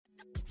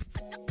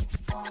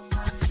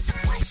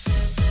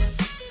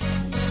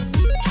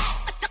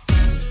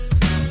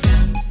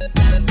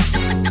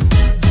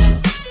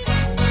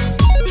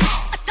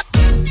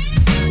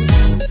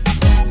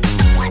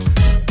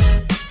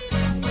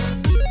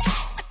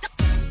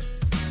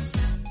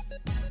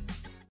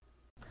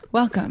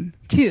Welcome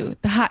to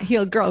the Hot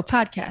Heeled Girl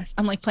podcast.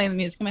 I'm like playing the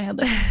music in my head.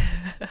 Like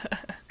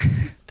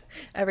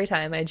every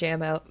time I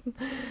jam out.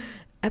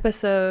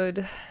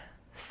 Episode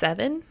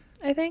 7,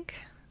 I think.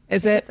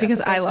 Is it?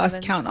 Because I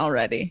lost count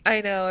already.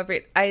 I know.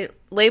 I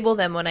label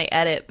them when I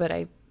edit, but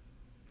I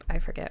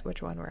forget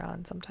which one we're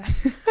on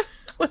sometimes.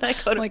 When I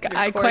go to record.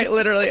 I quite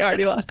literally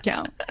already lost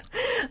count.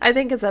 I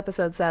think it's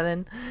episode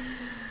 7.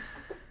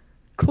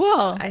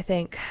 Cool. I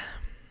think.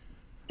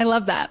 I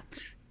love that.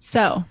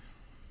 So,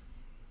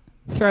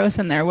 throw us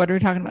in there. What are we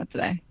talking about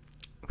today?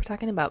 We're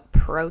talking about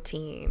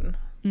protein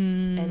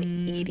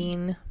and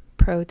eating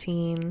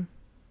protein,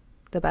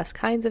 the best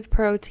kinds of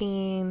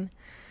protein,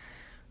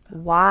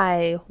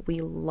 why we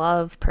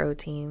love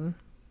protein,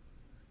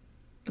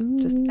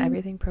 just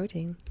everything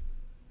protein.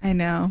 I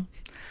know.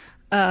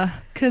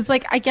 Because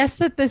I guess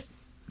that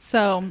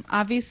so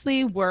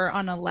obviously we're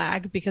on a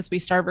lag because we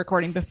started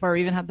recording before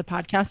we even had the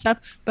podcast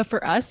up. But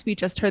for us, we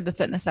just heard the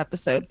fitness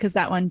episode because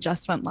that one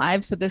just went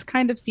live. So this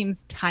kind of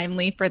seems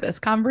timely for this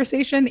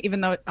conversation,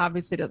 even though it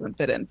obviously doesn't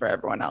fit in for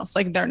everyone else.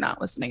 Like they're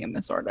not listening in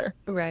this order.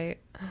 Right.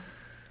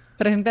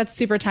 But I think that's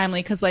super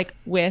timely because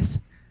with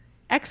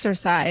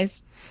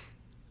exercise,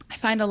 I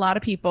find a lot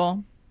of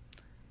people,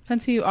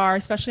 depends who you are,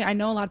 especially I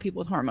know a lot of people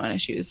with hormone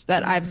issues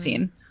that I've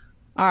seen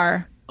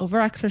are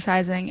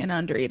over-exercising and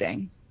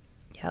under-eating.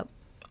 Yep.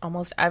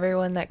 Almost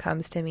everyone that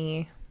comes to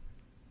me,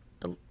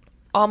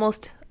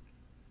 almost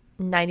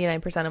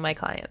 99% of my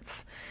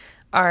clients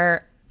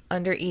are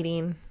under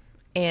eating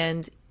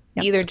and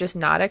either just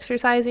not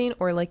exercising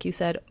or, like you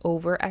said,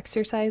 over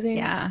exercising.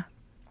 Yeah.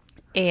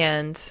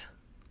 And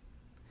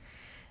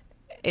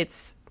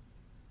it's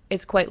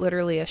quite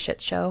literally a shit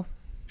show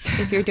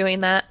if you're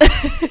doing that.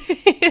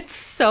 It's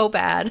so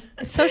bad.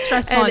 It's so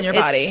stressful on your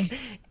body.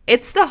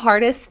 It's the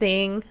hardest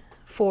thing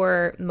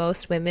for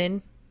most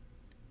women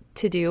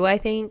to do, I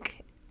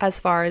think, as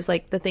far as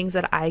the things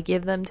that I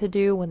give them to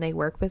do when they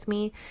work with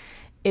me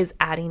is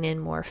adding in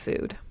more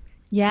food.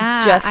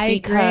 Yeah, just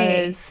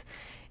because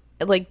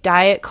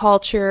diet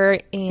culture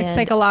and it's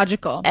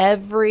psychological,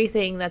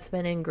 everything that's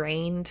been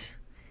ingrained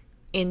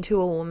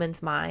into a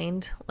woman's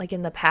mind,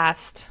 in the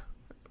past,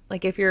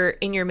 if you're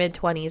in your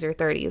mid-20s or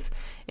 30s,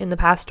 in the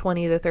past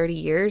 20 to 30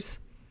 years,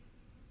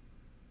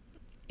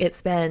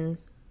 it's been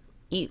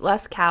eat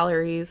less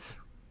calories,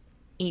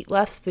 eat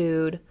less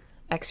food,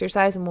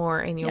 exercise more,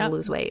 and you'll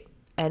lose weight.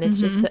 And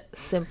it's just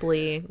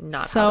simply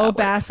not so how that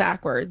bass works.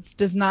 Backwards.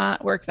 Does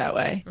not work that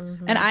way.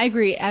 And I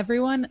agree.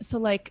 Everyone.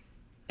 So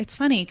it's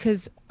funny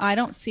because I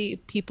don't see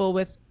people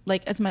with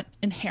as much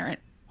inherent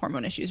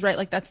hormone issues,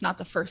 right? That's not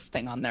the first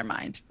thing on their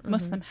mind.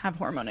 Most of them have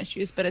hormone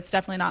issues, but it's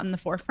definitely not in the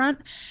forefront.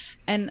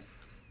 And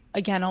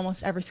again,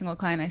 almost every single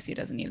client I see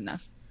doesn't eat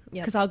enough.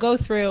 Because I'll go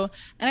through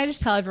and I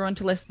just tell everyone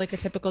to list a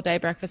typical day,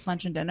 breakfast,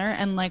 lunch, and dinner.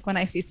 And when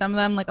I see some of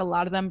them, a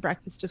lot of them,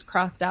 breakfast is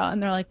crossed out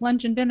and they're like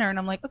lunch and dinner. And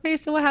I'm like, okay,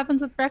 so what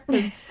happens with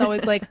breakfast? It's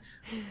always I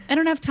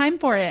don't have time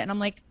for it. And I'm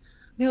like,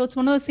 okay, well, it's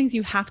one of those things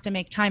you have to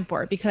make time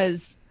for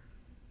because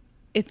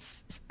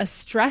it's a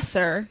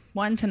stressor,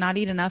 one, to not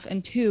eat enough,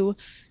 and two,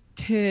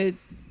 to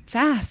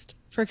fast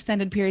for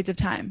extended periods of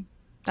time.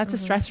 That's a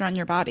stressor on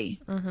your body.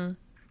 And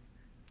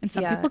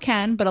some people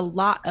can, but a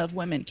lot of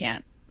women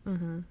can't.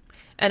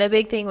 And a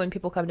big thing when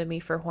people come to me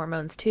for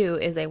hormones too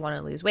is they want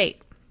to lose weight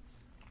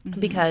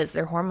because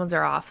their hormones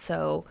are off.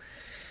 So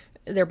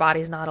their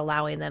body's not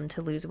allowing them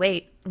to lose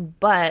weight,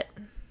 but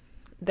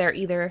they're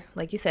either,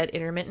 like you said,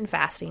 intermittent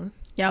fasting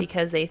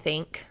because they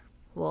think,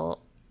 well,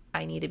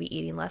 I need to be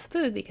eating less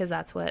food because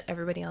that's what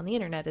everybody on the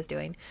internet is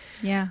doing.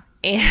 Yeah.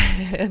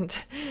 And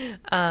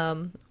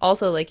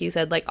also, like you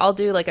said, I'll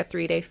do a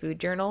 3-day food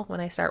journal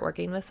when I start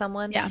working with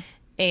someone. Yeah.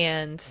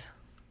 And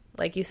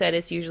like you said,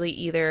 it's usually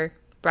either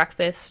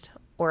breakfast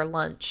or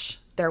lunch.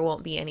 There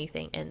won't be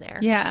anything in there.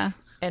 Yeah.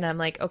 And I'm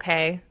like,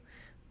 okay,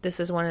 this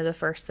is one of the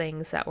first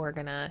things that we're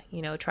gonna,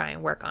 try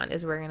and work on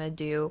is we're gonna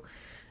do,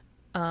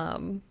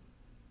 I'm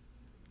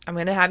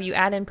gonna have you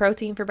add in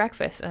protein for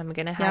breakfast. I'm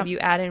gonna have you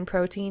add in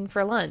protein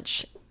for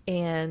lunch.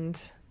 And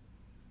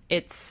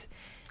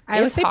I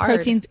would say hard.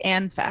 Proteins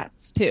and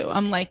fats too.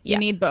 I'm like, you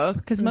need both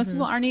because most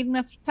people aren't eating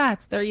enough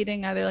fats. They're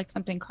eating either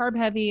something carb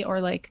heavy or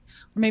or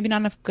maybe not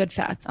enough good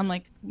fats. I'm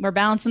like, we're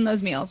balancing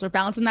those meals. We're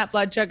balancing that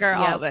blood sugar,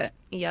 all of it.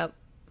 Yep.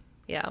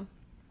 Yeah.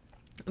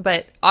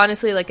 But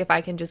honestly, if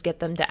I can just get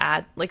them to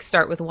add,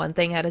 start with one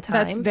thing at a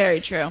time. That's very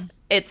true.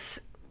 It's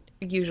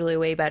usually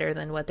way better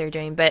than what they're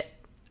doing. But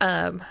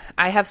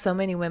I have so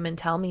many women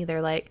tell me,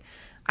 they're like,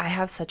 I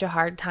have such a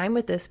hard time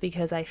with this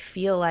because I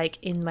feel like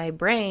in my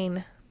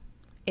brain,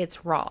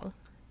 it's wrong.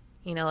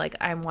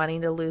 I'm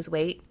wanting to lose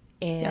weight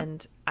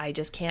and I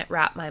just can't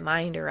wrap my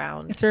mind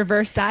around it's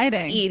reverse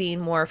dieting, eating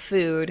more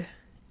food,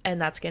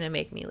 and that's going to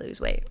make me lose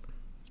weight.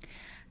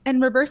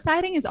 And reverse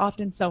dieting is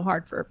often so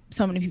hard for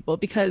so many people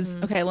because,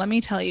 Mm-hmm. okay, let me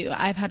tell you,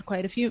 I've had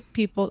quite a few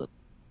people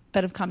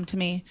that have come to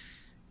me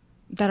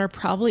that are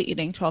probably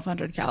eating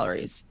 1,200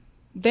 calories.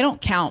 They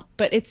don't count,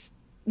 but it's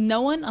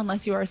no one,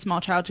 unless you are a small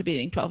child, should be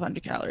eating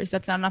 1,200 calories.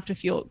 That's not enough to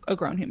fuel a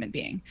grown human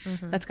being.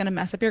 Mm-hmm. That's going to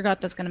mess up your gut.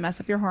 That's going to mess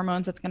up your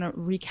hormones. That's going to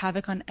wreak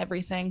havoc on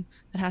everything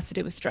that has to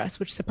do with stress,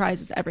 which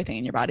surprises everything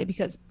in your body.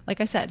 Because,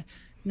 like I said,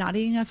 not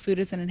eating enough food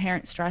is an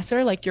inherent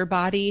stressor. Like your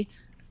body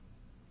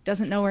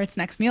doesn't know where its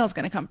next meal is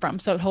going to come from.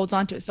 So it holds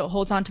on to it. So it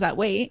holds on to that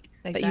weight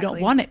that you don't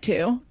Exactly. want it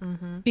to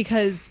Mm-hmm.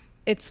 because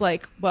it's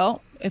like,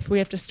 well, if we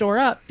have to store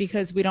up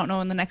because we don't know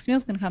when the next meal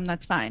is going to come,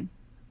 that's fine.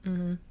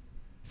 Mm-hmm.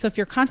 So if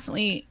you're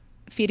constantly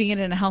feeding it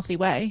in a healthy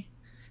way,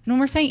 and when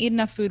we're saying eat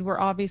enough food, we're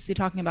obviously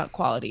talking about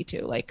quality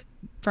too, like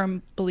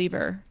from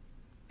believer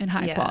in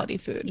high Yeah. quality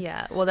food.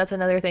 Yeah. Well, that's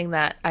another thing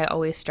that I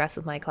always stress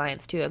with my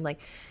clients too. I'm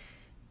like,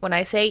 when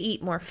I say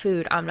eat more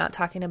food, I'm not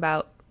talking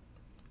about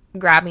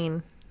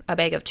grabbing a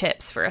bag of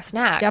chips for a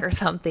snack or Yep.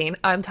 something.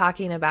 I'm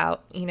talking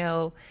about,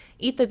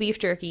 eat the beef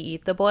jerky,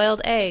 eat the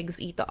boiled eggs,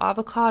 eat the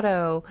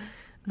avocado,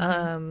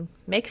 Mm-hmm.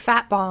 make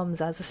fat bombs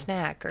as a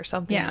snack or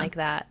something Yeah. like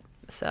that.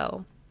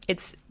 So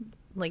it's,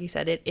 like you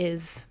said, it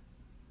is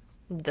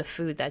the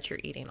food that you're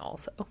eating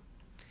also.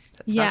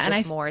 It's not Yeah.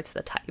 just more, it's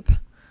the type.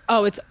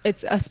 Oh, it's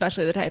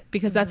especially the type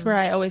because that's Mm-hmm. where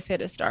I always say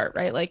to start,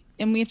 right? Like,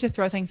 and we have to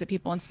throw things at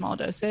people in small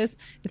doses.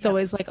 It's Yep.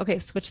 always like, okay,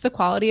 switch the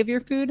quality of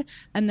your food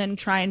and then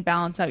try and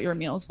balance out your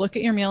meals. Look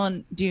at your meal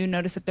and do you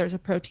notice if there's a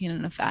protein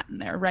and a fat in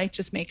there, right?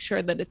 Just make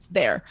sure that it's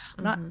there.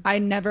 Mm-hmm. I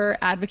never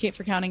advocate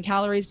for counting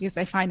calories because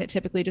I find it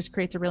typically just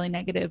creates a really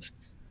negative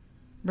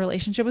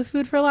relationship with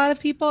food for a lot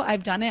of people.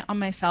 I've done it on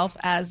myself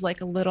as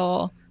like a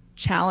little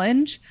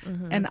challenge.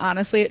 Mm-hmm. And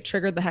honestly, it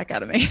triggered the heck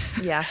out of me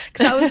Yeah.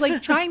 because I was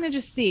like trying to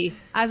just see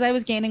as I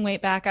was gaining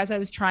weight back, as I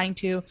was trying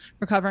to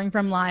recovering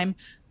from Lyme,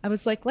 I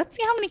was like, let's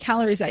see how many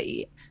calories I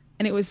eat.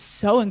 And it was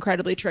so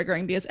incredibly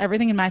triggering because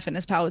everything in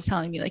MyFitnessPal was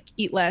telling me, like,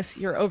 eat less,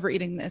 you're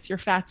overeating this, your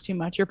fat's too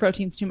much, your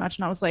protein's too much.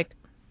 And I was like,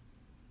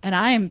 and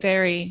I am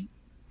very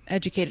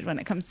educated when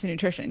it comes to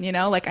nutrition,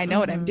 like I know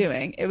what I'm Mm-hmm.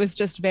 doing. It was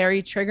just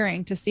very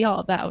triggering to see all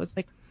of that. I was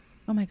like,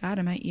 oh my God,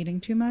 am I eating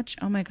too much?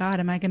 Oh my God,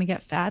 am I going to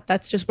get fat?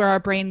 That's just where our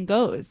brain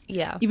goes,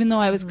 Yeah. even though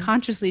I was Mm-hmm.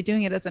 consciously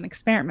doing it as an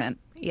experiment.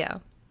 Yeah.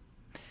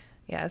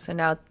 Yeah. So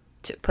now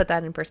to put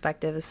that in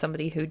perspective as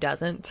somebody who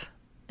doesn't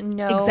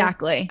know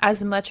Exactly.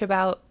 as much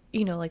about,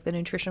 like the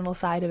nutritional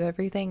side of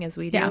everything as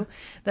we Yeah. do,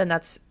 then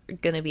that's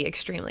going to be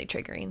extremely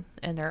triggering.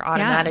 And they're Yeah.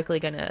 automatically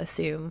going to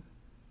assume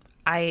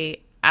I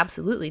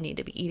absolutely need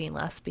to be eating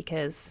less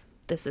because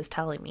this is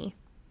telling me.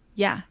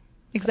 Yeah. So,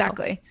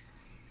 Exactly.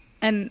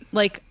 And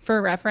like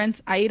for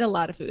reference, I eat a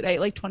lot of food. I eat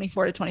like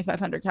 24 to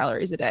 2,500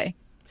 calories a day.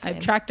 I've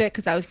same. tracked it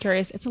because I was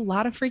curious. It's a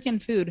lot of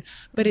freaking food,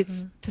 but Mm-hmm.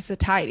 it's to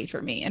satiety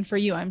for me. And for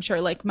you, I'm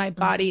sure like my Mm-hmm.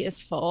 body is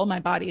full, my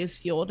body is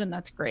fueled, and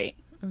that's great.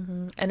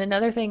 Mm-hmm. And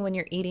another thing, when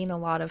you're eating a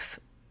lot of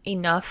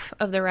enough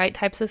of the right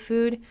types of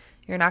food,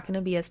 you're not going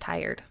to be as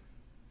tired.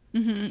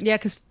 Yeah.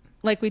 Because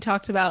like we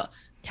talked about,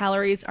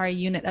 calories are a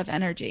unit of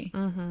energy.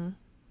 Mm-hmm.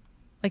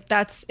 Like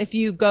that's if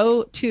you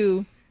go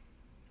to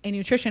a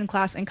nutrition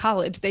class in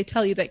college, they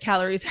tell you that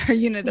calories are a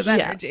unit of Yeah.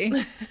 energy.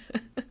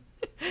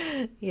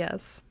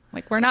 Yes.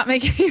 Like we're not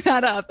making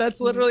that up. That's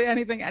literally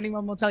anything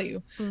anyone will tell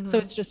you. So Mm-hmm.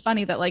 it's just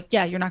funny that like,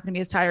 yeah, you're not going to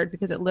be as tired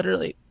because it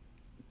literally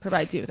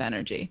provides you with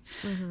energy.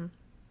 Mm-hmm.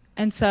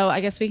 And so I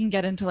guess we can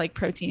get into like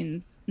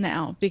proteins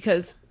now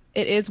because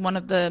it is one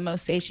of the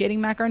most satiating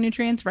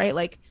macronutrients, right?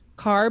 Like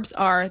carbs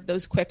are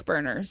those quick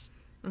burners.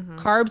 Mm-hmm.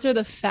 Carbs are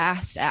the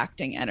fast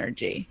acting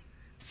energy.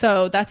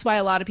 So that's why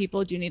a lot of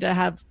people do need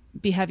to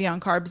be heavy on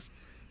carbs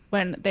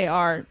when they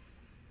are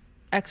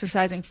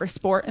exercising for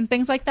sport and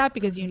things like that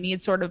because you Mm-hmm.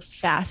 need sort of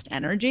fast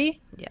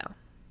energy. Yeah.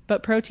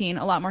 But protein,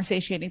 a lot more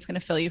satiating, is going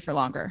to fill you for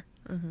longer.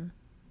 Mm-hmm.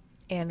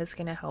 And it's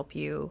going to help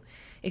you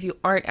if you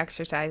aren't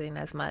exercising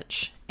as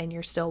much and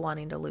you're still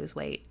wanting to lose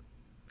weight.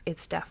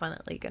 It's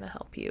definitely going to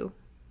help you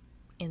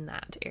in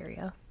that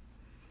area.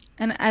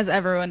 And as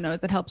everyone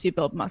knows, it helps you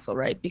build muscle,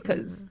 right?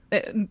 Because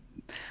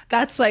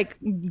that's like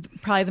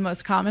probably the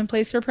most common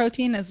place for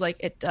protein is like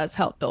it does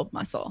help build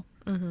muscle.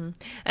 Mm-hmm. And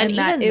And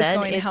that even is then,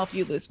 going to help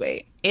you lose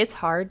weight. it's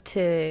hard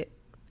to,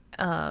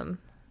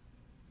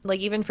 like,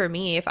 even for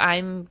me, if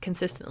I'm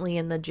consistently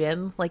in the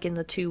gym, like in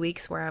the 2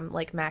 weeks where I'm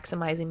like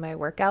maximizing my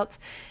workouts,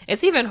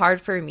 it's even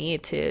hard for me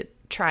to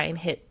try and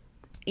hit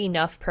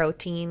enough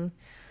protein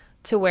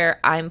to where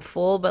I'm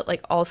full, but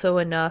like also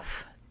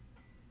enough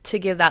to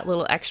give that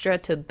little extra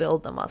to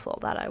build the muscle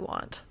that I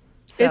want.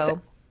 It's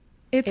So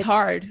it's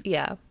hard.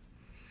 Yeah.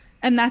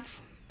 And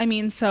that's I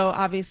mean, so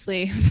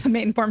obviously the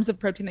main forms of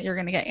protein that you're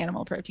going to get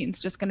animal proteins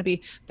just going to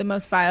be the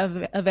most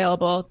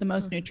bioavailable, the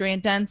most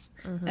nutrient dense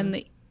Mm-hmm. and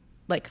the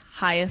like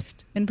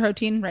highest in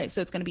protein, right?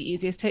 So it's going to be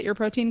easiest to hit your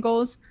protein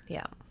goals.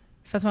 Yeah.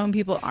 So that's why when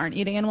people aren't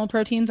eating animal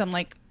proteins, I'm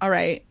like, all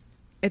right,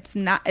 it's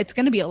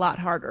going to be a lot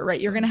harder, right?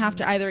 You're going to have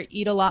to either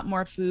eat a lot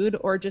more food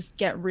or just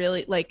get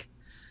really like,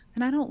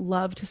 and I don't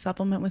love to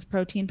supplement with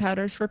protein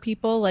powders for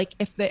people. Like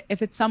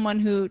if it's someone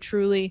who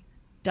truly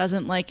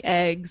doesn't like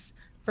eggs,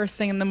 first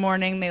thing in the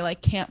morning, they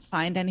like can't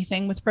find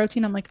anything with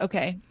protein. I'm like,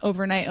 okay,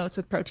 overnight oats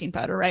with protein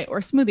powder, right? Or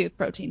smoothie with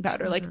protein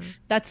powder. Like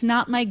that's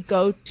not my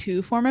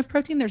go-to form of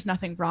protein. There's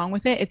nothing wrong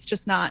with it. It's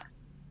just not,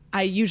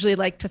 I usually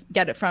like to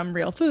get it from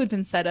real foods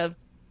instead of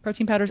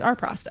protein powders are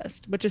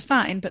processed, which is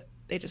fine, but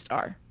they just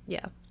are.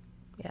 Yeah.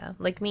 Yeah.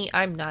 Like me,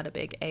 I'm not a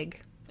big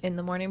egg in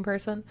the morning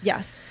person.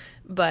 Yes.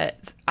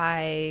 But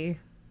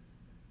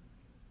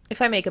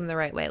if I make them the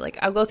right way, like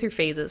I'll go through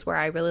phases where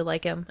I really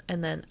like them,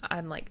 and then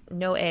I'm like,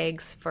 no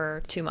eggs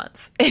for 2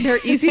 months. They're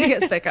easy to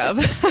get sick of.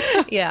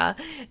 Yeah.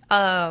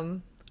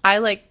 I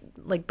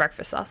like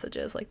breakfast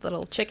sausages, like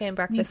little chicken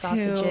breakfast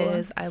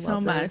sausages. I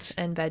love those,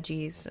 and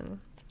veggies,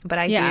 but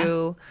I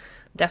do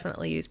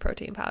definitely use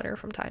protein powder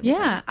from time to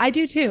time. Yeah, I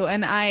do too.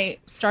 And I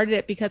started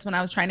it because when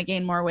I was trying to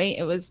gain more weight,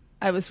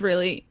 I was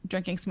really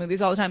drinking smoothies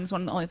all the time. It's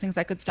one of the only things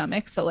I could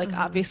stomach. So like,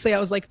 obviously I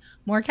was like,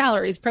 more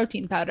calories,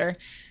 protein powder.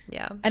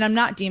 Yeah. And I'm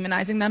not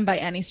demonizing them by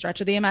any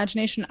stretch of the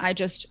imagination. I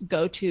just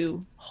go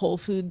to whole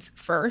foods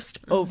first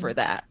over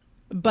that.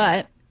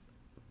 But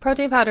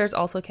protein powders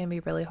also can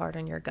be really hard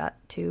on your gut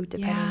too,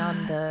 depending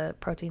on the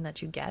protein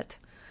that you get.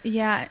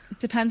 Yeah, it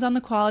depends on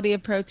the quality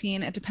of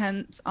protein. It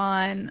depends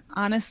on,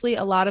 honestly,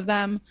 a lot of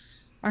them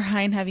are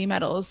high in heavy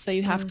metals. So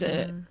you have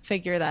to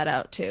figure that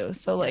out too.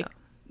 So like,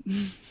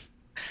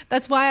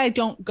 that's why I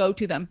don't go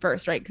to them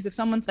first, right? Because if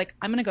someone's like,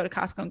 I'm going to go to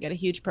Costco and get a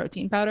huge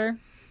protein powder,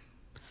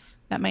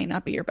 that might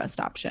not be your best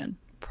option.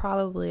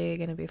 Probably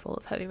going to be full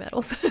of heavy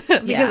metals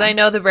because I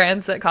know the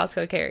brands that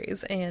Costco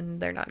carries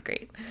and they're not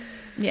great.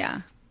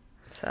 Yeah.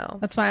 So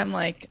that's why I'm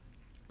like,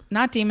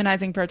 not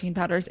demonizing protein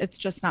powders. It's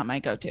just not my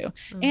go-to.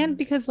 And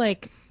because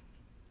like,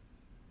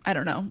 I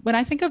don't know, when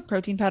I think of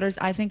protein powders,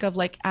 I think of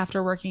like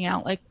after working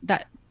out, like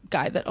that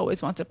guy that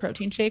always wants a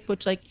protein shake,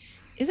 which like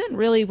isn't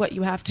really what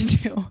you have to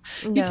do.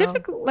 No. You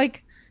typically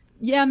like,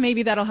 yeah,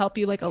 maybe that'll help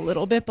you like a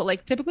little bit, but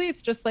like typically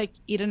it's just like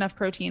eat enough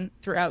protein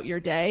throughout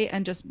your day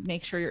and just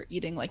make sure you're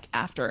eating like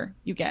after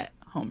you get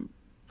home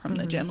from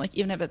the gym, like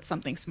even if it's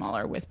something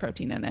smaller with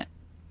protein in it.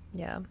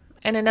 Yeah.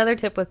 And another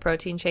tip with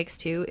protein shakes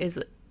too is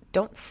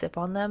don't sip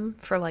on them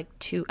for like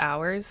 2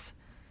 hours.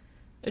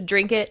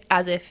 Drink it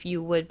as if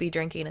you would be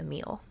drinking a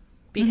meal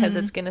because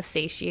it's going to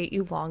satiate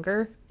you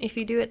longer if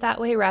you do it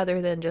that way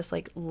rather than just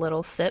like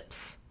little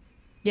sips.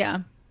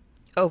 Yeah.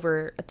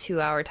 Over a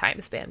 2-hour time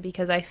span,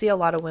 because I see a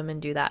lot of women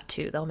do that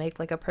too. They'll make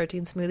like a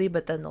protein smoothie,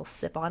 but then they'll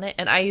sip on it.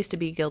 And I used to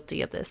be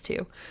guilty of this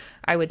too.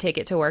 I would take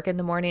it to work in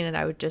the morning and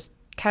I would just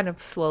kind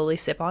of slowly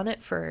sip on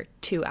it for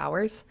 2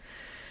 hours.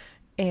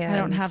 And I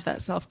don't have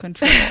that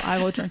self-control. I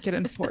will drink it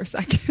in 4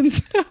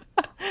 seconds.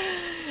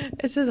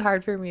 It's just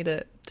hard for me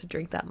to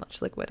drink that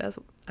much liquid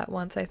at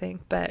once, I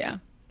think. But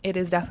it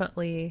is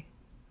definitely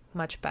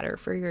much better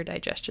for your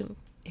digestion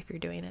if you're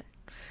doing it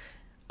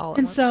all at once.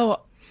 And so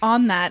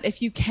on that,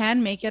 if you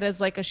can make it as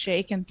like a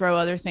shake and throw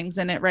other things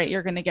in it, right,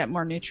 you're going to get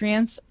more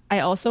nutrients. I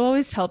also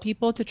always tell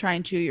people to try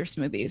and chew your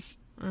smoothies.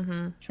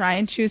 Try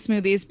and chew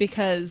smoothies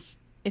because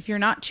if you're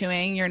not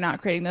chewing, you're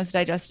not creating those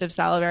digestive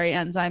salivary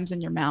enzymes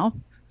in your mouth.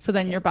 So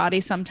then your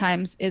body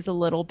sometimes is a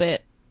little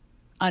bit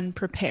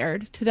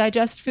unprepared to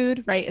digest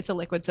food, right? It's a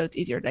liquid, so it's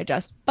easier to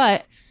digest,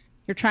 but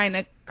you're trying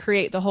to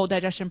create the whole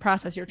digestion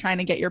process. You're trying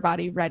to get your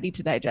body ready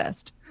to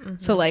digest.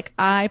 So like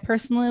I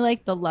personally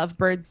like the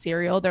Lovebird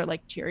cereal. They're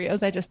like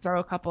Cheerios. I just throw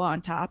a couple on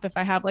top if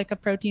I have like a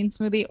protein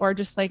smoothie or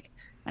just like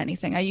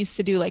anything. I used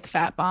to do like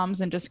fat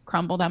bombs and just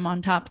crumble them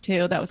on top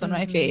too. That was one of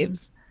my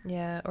faves.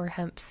 Yeah, or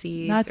hemp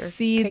seeds. Nuts, or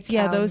seeds.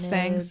 Yeah, those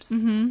nibs.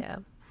 things. Yeah.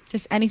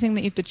 Just anything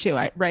that you have to chew.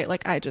 Right.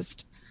 Like I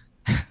just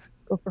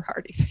go for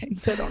hearty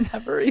things. I don't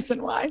have a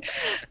reason why.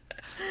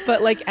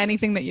 But like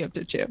anything that you have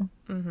to chew.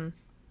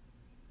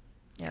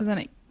 Because then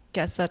it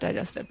gets that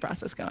digestive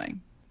process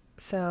going.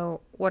 So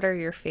what are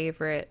your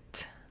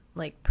favorite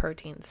like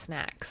protein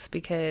snacks?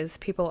 Because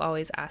people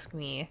always ask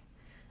me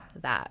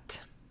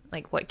that.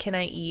 Like what can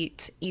I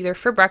eat either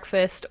for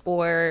breakfast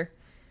or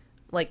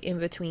like in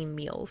between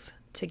meals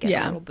to get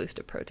a little boost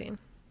of protein?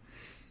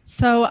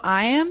 So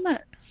I am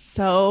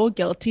so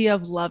guilty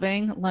of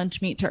loving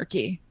lunch meat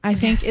turkey. I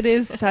think it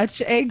is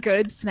such a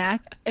good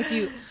snack.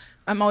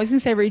 I'm always going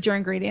to say read your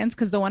ingredients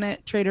because the one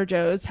at Trader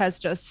Joe's has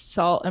just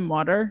salt and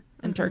water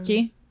and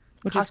turkey,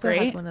 which Costco is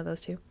great. has one of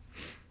those too.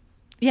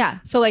 Yeah.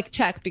 So like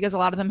check because a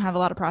lot of them have a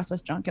lot of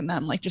processed junk in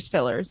them, like just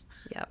fillers.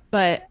 Yeah.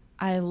 But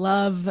I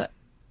love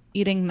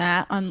eating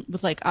that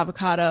with like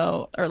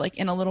avocado or like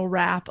in a little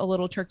wrap, a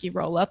little turkey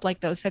roll up. Like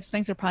those types of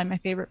things are probably my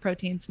favorite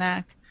protein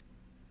snack.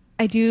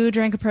 I do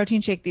drink a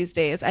protein shake these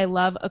days. I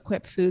love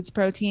Equip Foods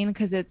protein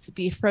because it's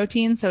beef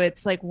protein. So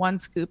it's like one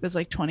scoop is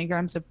like 20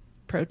 grams of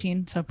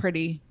protein. So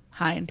pretty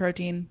high in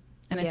protein.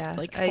 And it's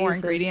like 4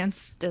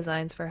 ingredients.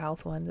 Designs for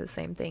Health one, the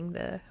same thing,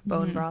 the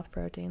bone broth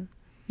protein.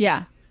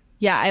 Yeah.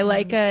 Yeah. I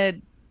like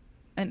an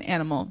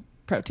animal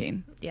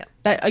protein. Yeah.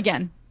 That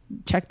again,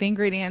 check the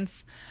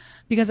ingredients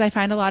because I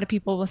find a lot of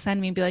people will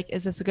send me and be like,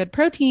 is this a good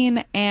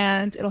protein?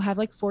 And it'll have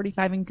like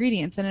 45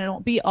 ingredients and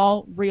it'll be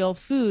all real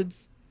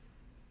foods.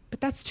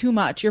 But that's too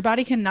much. Your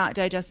body cannot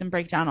digest and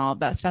break down all of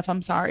that stuff.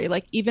 I'm sorry.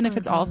 Like even if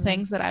it's all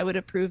things that I would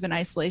approve in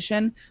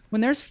isolation,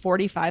 when there's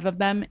 45 of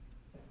them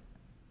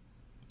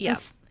Yeah.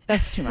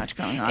 That's too much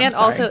going on. And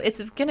Sorry. also, it's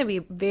going to be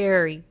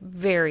very,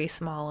 very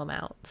small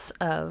amounts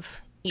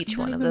of each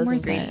Not one of even those worth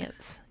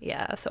ingredients.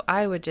 Yeah. So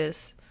I would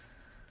just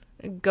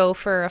go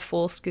for a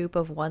full scoop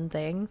of one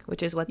thing,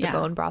 which is what the Yeah.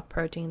 bone broth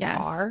proteins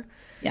Yes. are.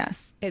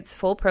 Yes. It's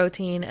full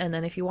protein. And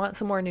then if you want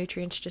some more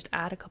nutrients, just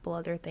add a couple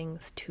other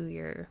things to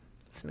your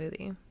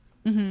smoothie.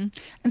 Mm-hmm.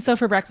 And so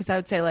for breakfast, I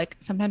would say like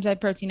sometimes I have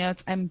protein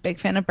oats. I'm a big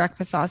fan of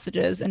breakfast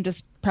sausages and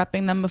just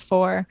prepping them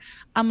before.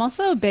 I'm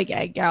also a big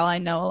egg gal. I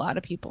know a lot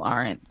of people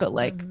aren't, but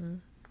like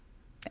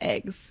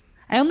eggs.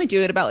 I only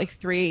do it about like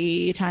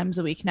 3 times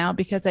a week now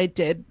because I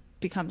did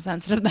become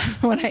sensitive to them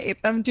when I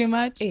ate them too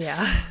much.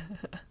 Yeah.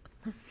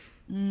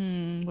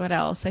 What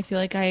else? I feel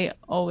like I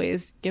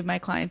always give my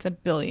clients a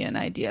billion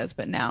ideas,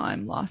 but now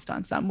I'm lost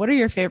on some. What are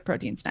your favorite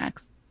protein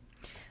snacks?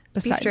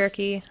 Beef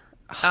jerky.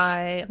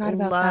 I forgot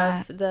about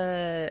love that.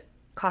 the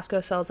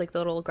Costco sells like the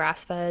little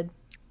grass-fed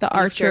The beef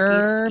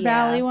Archer jerky.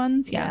 Valley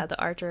ones? Yeah, Yeah. the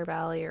Archer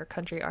Valley or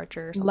Country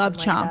Archer or something Love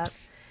like that.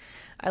 chomps.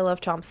 I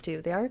love chomps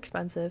too. They are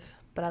expensive,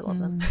 but I love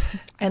them.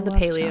 I And the love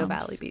Paleo chomps.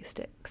 Valley beef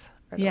sticks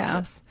are Yeah.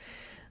 delicious.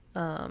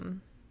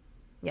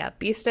 Yeah,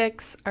 beef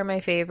sticks are my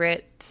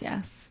favorite.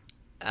 Yes.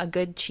 A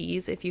good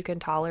cheese if you can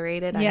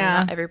tolerate it. I know Yeah.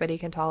 not everybody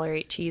can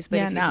tolerate cheese, but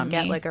Yeah, if you not can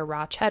get me. like a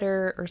raw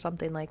cheddar or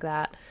something like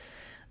that,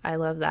 I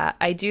love that.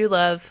 I do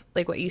love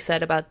like what you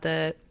said about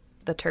the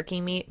turkey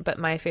meat, but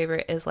my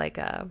favorite is like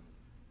a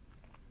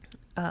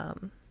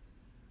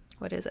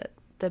what is it?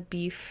 The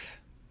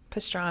beef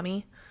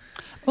pastrami.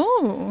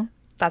 Oh.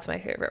 That's my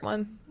favorite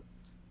one.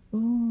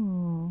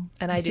 Ooh.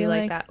 And I do feel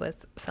like that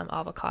with some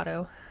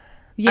avocado.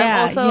 Yeah.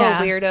 I'm also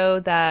yeah. a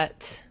weirdo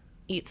that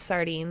eats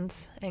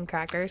sardines and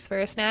crackers for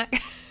a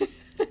snack.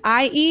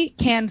 I eat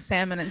canned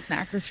salmon and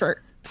crackers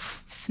for a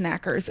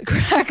snack,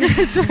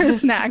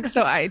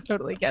 so I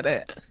totally get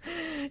it.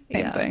 Same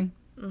Yeah. thing.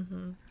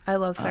 I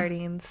love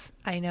sardines.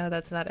 I know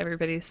that's not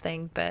everybody's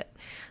thing, but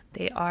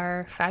they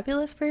are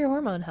fabulous for your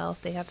hormone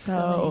health. They have so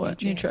many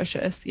nutrients.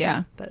 nutritious.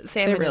 Yeah. But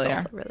salmon really is are.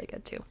 also really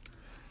good too.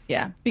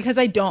 Yeah. Because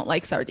I don't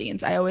like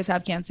sardines. I always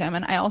have canned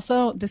salmon. I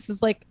also, this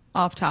is like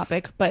off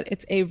topic, but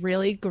it's a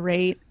really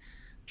great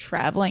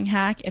traveling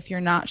hack if you're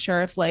not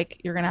sure if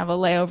like you're gonna have a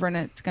layover and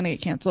it's gonna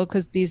get canceled,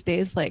 because these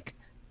days like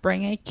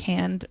bring a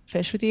canned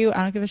fish with you.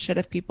 I don't give a shit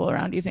if people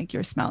around you think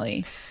you're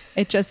smelly.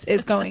 It just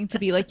is going to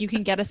be like you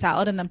can get a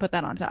salad and then put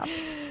that on top.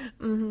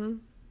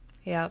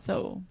 Yeah.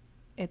 So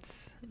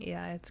It's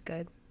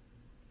good.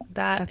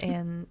 That That's-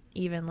 and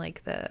even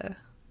like the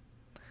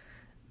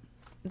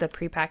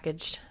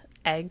prepackaged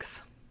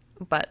eggs,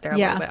 but they're a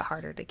Yeah. little bit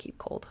harder to keep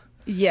cold.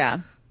 yeah,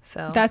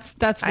 So that's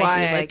why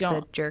I I like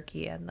don't. the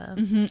jerky and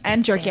the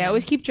And jerky. I salmon.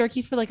 always keep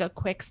jerky for like a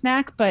quick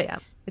snack, but Yeah.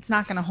 it's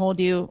not going to hold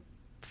you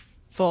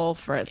full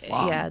for as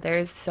long. Yeah,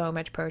 there's so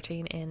much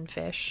protein in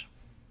fish.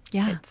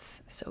 Yeah.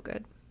 It's so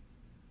good.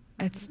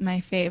 It's my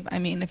fave. I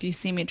mean, if you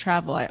see me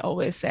travel, I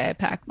always say I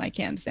pack my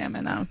canned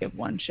salmon. I don't give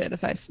one shit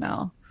if I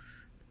smell.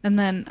 And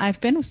then I've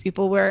been with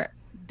people where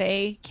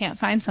they can't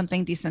find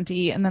something decent to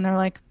eat. And then they're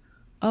like,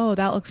 oh,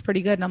 that looks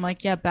pretty good. And I'm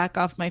like, yeah, back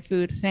off my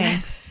food.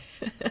 Thanks.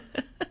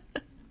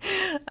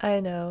 I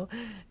know.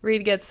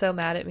 Reed gets so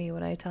mad at me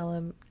when I tell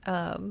him,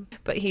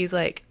 but he's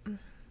like,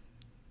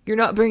 you're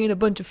not bringing a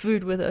bunch of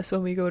food with us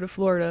when we go to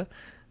Florida.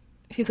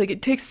 He's like,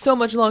 it takes so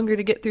much longer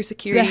to get through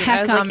security. The And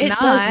I was heck like, I'm it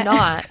not. does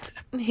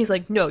not. He's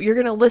like, no, you're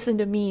going to listen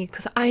to me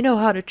because I know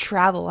how to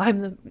travel. I'm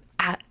the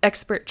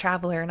expert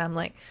traveler. And I'm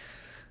like,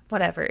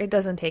 whatever. It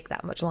doesn't take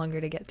that much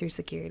longer to get through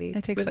security.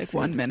 It takes with like food.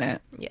 1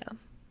 minute. Yeah.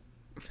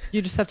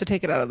 You just have to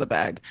take it out of the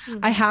bag.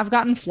 I have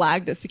gotten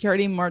flagged at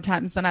security more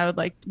times than I would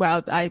like.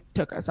 Wow, I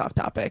took us off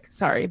topic.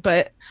 Sorry,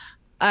 but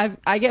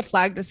I get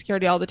flagged at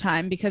security all the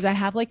time because I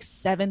have like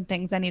 7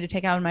 things I need to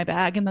take out of my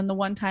bag. And then the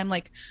one time,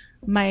 like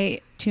my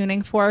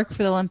tuning fork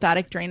for the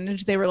lymphatic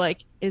drainage, they were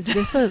like, "Is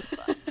this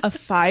a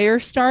fire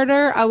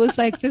starter?" I was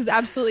like, "This is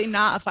absolutely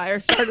not a fire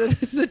starter.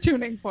 This is a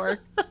tuning fork."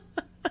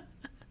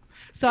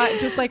 So I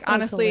just like That's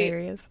honestly,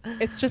 hilarious.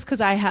 it's just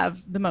because I have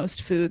the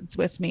most foods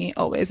with me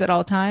always at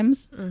all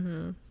times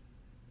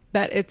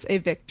that it's a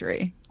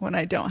victory when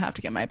I don't have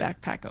to get my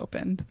backpack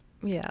opened.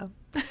 Yeah.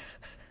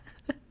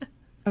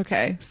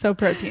 Okay, so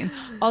protein.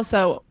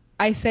 Also,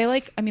 I say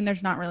like, I mean,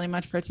 there's not really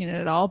much protein in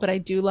it at all, but I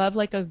do love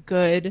like a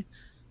good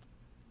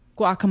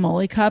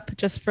guacamole cup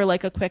just for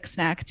like a quick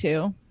snack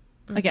too.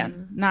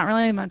 Again, not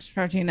really much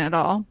protein at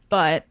all,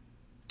 but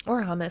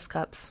Or hummus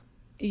cups.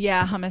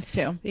 yeah, hummus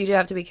too. You do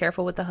have to be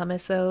careful with the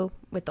hummus though,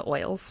 with the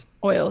oils.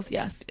 Oils,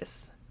 yes.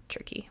 It's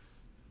tricky.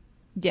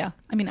 Yeah.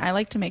 I mean, I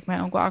like to make my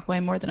own guac way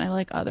more than I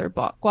like other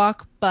bought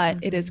guac, but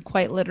it is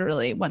quite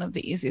literally one of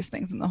the easiest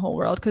things in the whole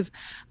world because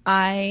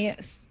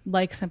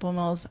like Simple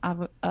Mills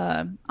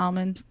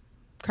almond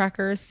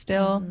crackers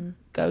still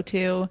go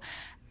to.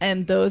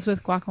 And those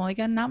with guacamole,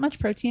 again, not much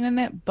protein in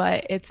it,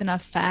 but it's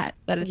enough fat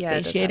that it's Yeah,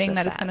 it does have satiating the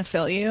that it's going to fats.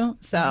 fill you.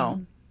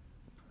 So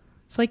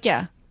it's like,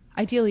 yeah,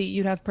 ideally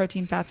you'd have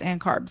protein, fats, and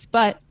carbs.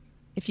 But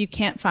if you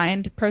can't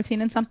find protein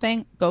in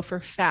something, go for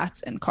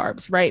fats and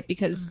carbs, right?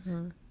 Because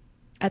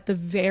at the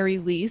very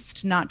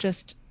least, not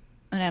just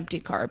an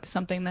empty carb,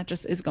 something that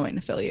just is going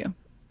to fill you.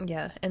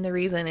 Yeah. And the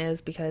reason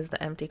is because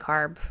the empty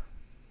carb,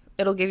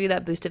 it'll give you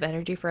that boost of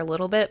energy for a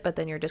little bit, but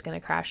then you're just going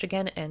to crash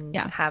again and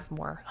have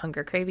more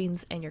hunger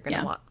cravings, and you're going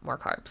to want more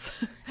carbs.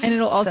 And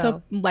it'll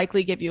also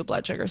likely give you a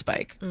blood sugar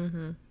spike.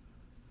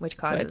 Which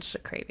causes the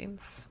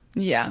cravings.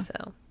 Yeah.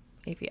 So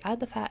if you add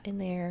the fat in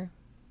there,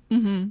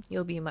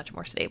 you'll be much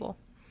more stable.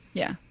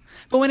 Yeah.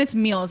 But when it's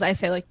meals, I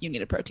say like, you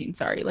need a protein.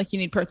 Sorry. Like you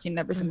need protein in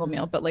every single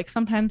meal. But like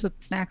sometimes with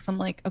snacks, I'm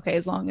like, okay,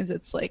 as long as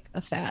it's like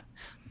a fat.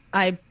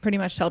 I pretty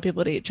much tell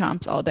people to eat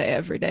Chomps all day,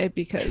 every day,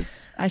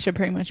 because I should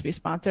pretty much be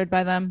sponsored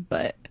by them.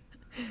 But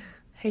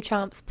hey,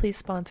 Chomps, please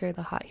sponsor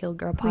the Hot Healed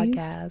Girl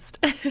podcast.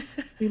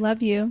 We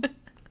love you.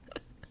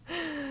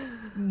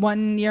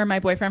 One year,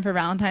 my boyfriend for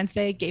Valentine's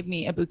Day gave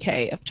me a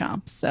bouquet of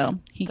Chomps, so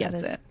he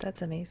gets it.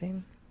 That's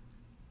amazing.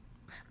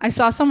 I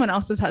saw someone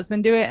else's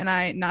husband do it, and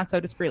I not so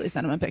discreetly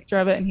sent him a picture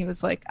of it, and he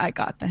was like, I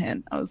got the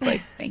hint. I was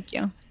like, thank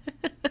you.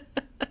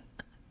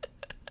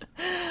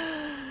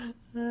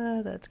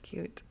 That's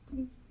cute.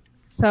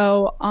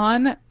 So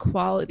on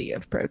quality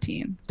of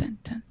protein, dun,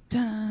 dun,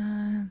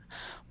 dun,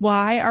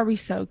 why are we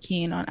so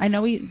keen on, I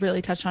know we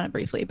really touched on it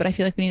briefly, but I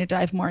feel like we need to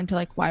dive more into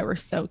like why we're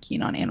so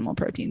keen on animal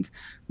proteins.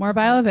 More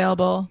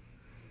bioavailable,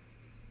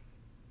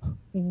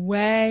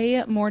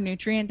 way more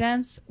nutrient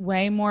dense,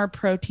 way more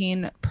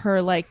protein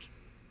per like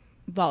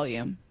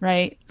volume,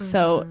 right?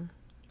 So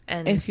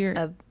and if you're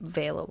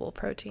available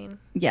protein,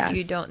 yes,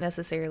 you don't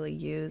necessarily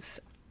use,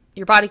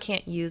 your body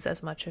can't use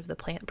as much of the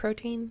plant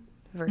protein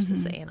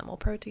versus the animal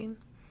protein.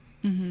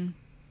 And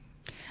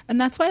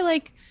that's why,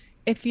 like,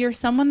 if you're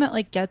someone that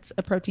like gets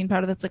a protein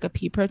powder that's like a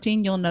pea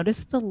protein, you'll notice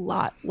it's a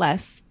lot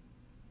less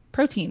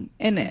protein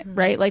in it,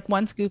 right? Like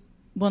one scoop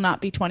will not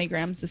be 20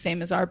 grams, the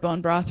same as our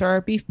bone broth or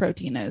our beef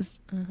protein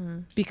is,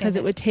 because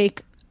it would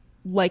take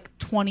like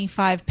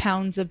 25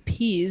 pounds of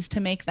peas to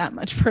make that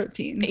much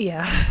protein.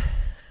 Yeah.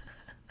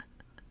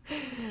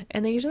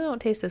 And they usually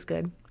don't taste as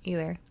good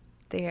either.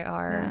 They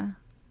are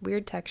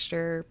weird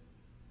texture.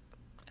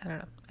 I don't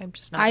know. I'm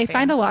just not. I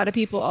find a lot of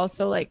people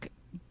also like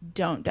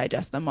don't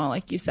digest them well,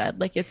 like you said.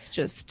 Like it's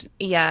just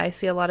I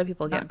see a lot of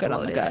people get good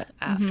on the gut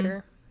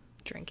after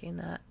drinking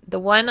that. The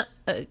one,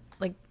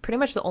 like pretty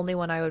much the only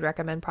one I would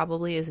recommend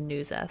probably is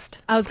New Zest.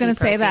 I was going to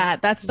say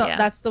that. That's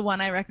the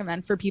one I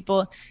recommend for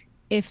people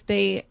if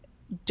they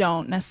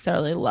don't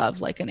necessarily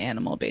love like an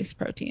animal-based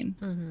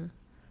protein.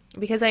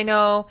 Because I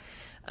know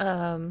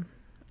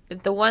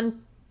the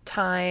one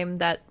time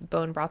that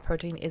bone broth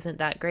protein isn't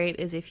that great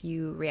is if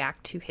you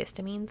react to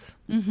histamines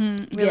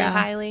really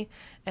highly,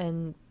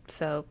 and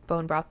so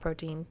bone broth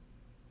protein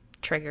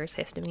triggers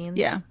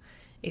histamines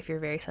if you're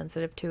very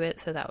sensitive to it.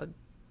 So that would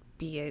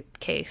be a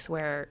case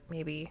where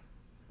maybe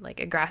like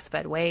a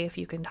grass-fed whey if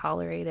you can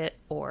tolerate it,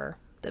 or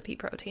the pea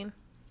protein.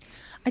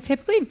 I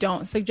typically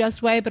don't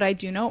suggest whey, but I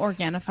do know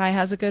Organifi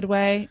has a good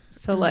whey.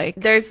 So like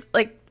there's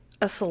like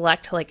a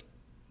select like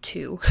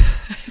 2.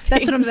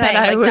 That's what I'm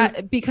saying. Like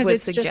that, because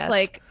it's just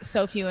like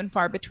so few and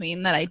far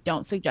between that I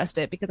don't suggest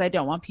it, because I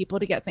don't want people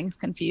to get things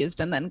confused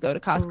and then go to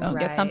Costco and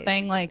get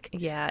something like.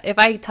 Yeah. If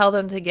I tell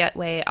them to get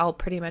whey, I'll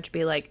pretty much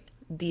be like,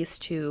 these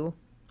 2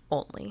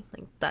 only.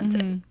 Like that's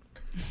it.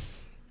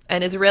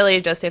 And it's really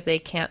just if they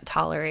can't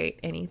tolerate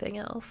anything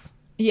else.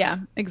 Yeah,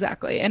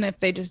 exactly. And if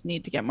they just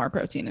need to get more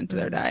protein into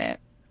their diet.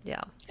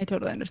 Yeah. I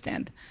totally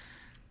understand.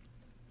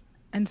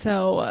 And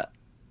so,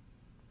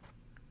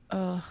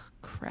 oh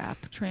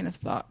crap, train of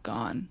thought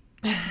gone.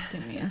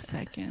 Give me a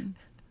second.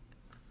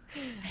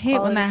 I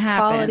hate when that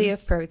happens. Quality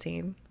of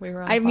protein. We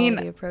were on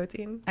quality of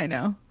protein. I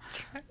know.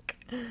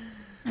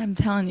 I'm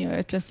telling you,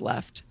 it just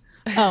left.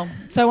 Oh,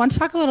 so I want to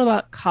talk a little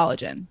about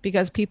collagen,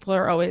 because people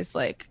are always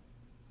like,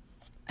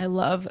 I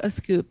love a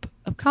scoop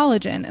of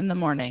collagen in the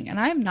morning. And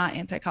I'm not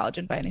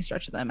anti-collagen by any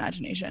stretch of the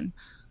imagination.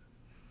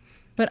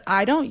 But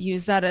I don't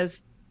use that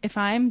as, if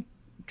I'm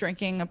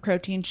drinking a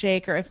protein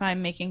shake or if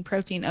I'm making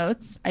protein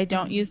oats, I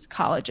don't use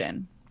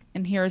collagen.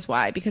 And here's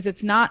why. Because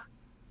it's not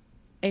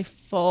a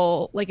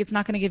full, like it's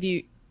not going to give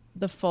you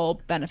the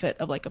full benefit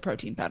of like a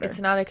protein powder. It's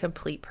not a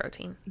complete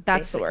protein.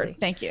 That's basically the word.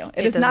 Thank you.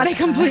 It is not a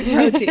complete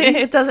protein.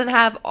 It doesn't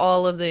have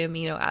all of the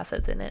amino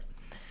acids in it.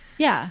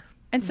 Yeah.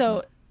 And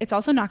so it's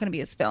also not going to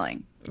be as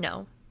filling.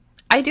 No.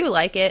 I do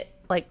like it,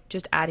 like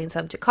just adding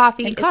some to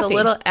coffee. It's a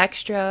little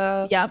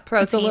extra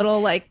protein. It's a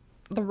little like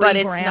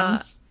 3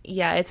 grams.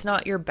 It's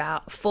not your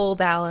full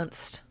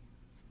balanced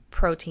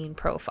protein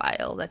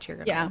profile that you're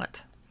going to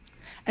want.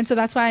 And so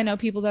that's why I know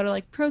people that are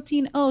like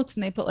protein oats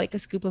and they put like a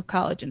scoop of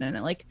collagen in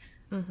it. Like,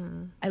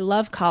 I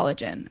love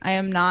collagen. I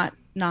am not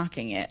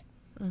knocking it.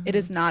 It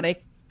is not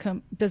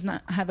does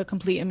not have a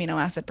complete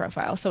amino acid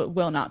profile, so it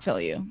will not fill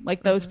you.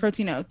 Like those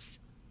protein oats,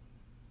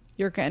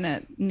 you're going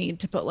to need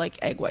to put like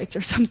egg whites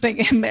or something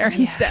in there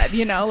instead,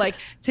 you know, like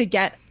to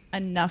get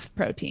enough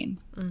protein.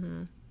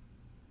 And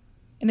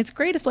it's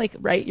great if like,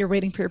 you're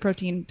waiting for your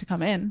protein to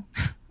come in.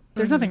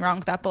 There's nothing wrong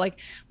with that. But like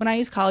when I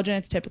use collagen,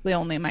 it's typically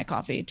only in my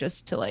coffee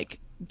just to like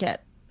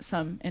get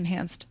some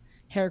enhanced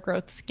hair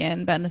growth,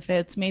 skin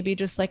benefits, maybe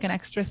just like an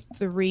extra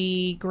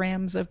 3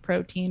 grams of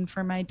protein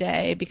for my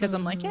day, because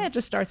I'm like, it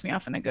just starts me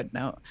off on a good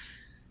note.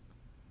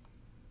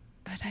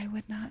 But I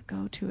would not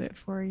go to it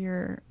for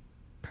your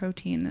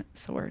protein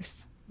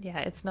source. Yeah,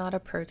 it's not a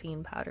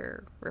protein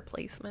powder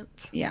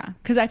replacement. Yeah,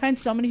 because I find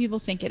so many people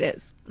think it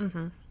is.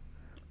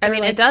 I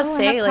mean, it does "Oh, I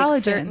say have like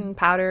collagen." certain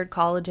powdered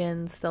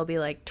collagens, they'll be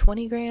like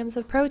 20 grams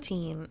of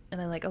protein.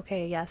 And I'm like,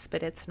 okay, yes,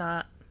 but it's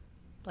not,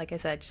 like I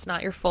said, just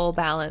not your full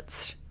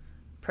balanced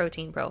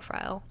protein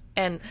profile.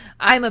 And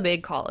I'm a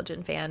big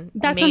collagen fan.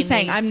 That's what I'm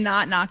saying. I'm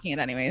not knocking it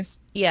anyways.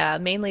 Yeah,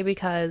 mainly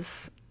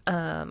because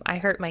I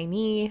hurt my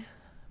knee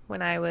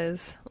when I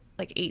was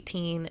like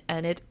 18,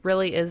 and it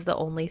really is the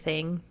only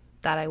thing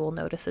that I will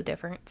notice a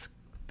difference.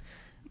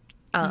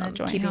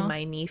 Keeping health.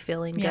 my knee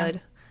feeling good.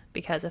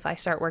 Because if I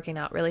start working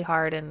out really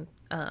hard and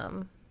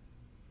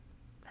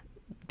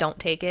don't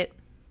take it,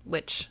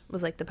 which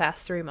was like the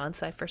past 3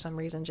 months, I for some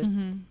reason just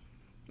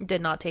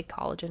did not take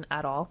collagen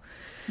at all.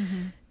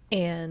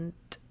 And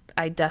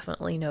I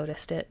definitely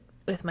noticed it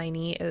with my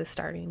knee. It was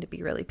starting to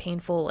be really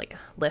painful, like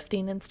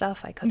lifting and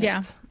stuff. I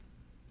couldn't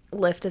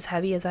lift as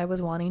heavy as I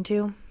was wanting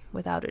to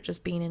without it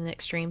just being in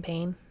extreme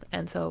pain.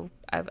 And so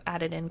I've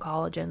added in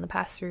collagen the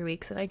past 3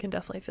 weeks, and I can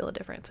definitely feel a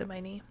difference in my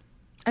knee.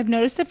 I've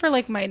noticed it for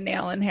like my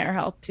nail and hair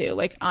health too.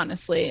 Like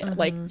honestly,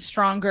 like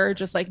stronger,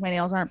 just like my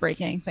nails aren't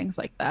breaking, things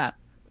like that.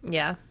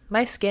 Yeah.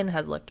 My skin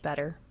has looked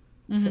better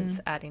since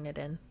adding it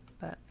in.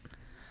 But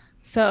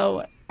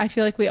so I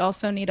feel like we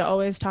also need to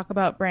always talk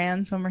about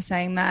brands when we're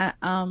saying that.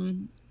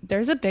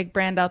 There's a big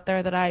brand out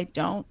there that I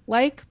don't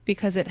like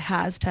because it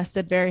has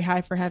tested very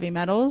high for heavy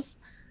metals.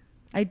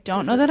 I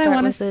don't know that I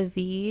want to. A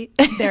V.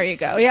 There you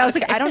go. Yeah, I was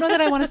like, I don't know that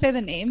I want to say the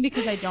name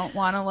because I don't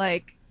want to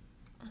like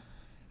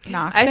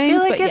knock I things,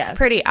 feel like but it's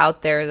pretty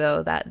out there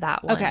though,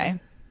 that one. Okay,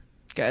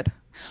 good.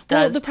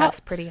 Does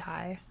test pretty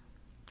high.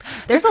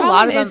 There's a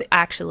lot of them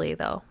actually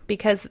though,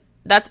 because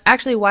that's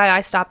actually why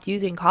I stopped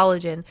using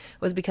collagen,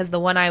 was because the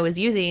one I was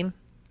using,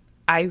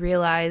 I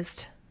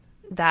realized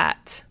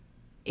that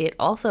it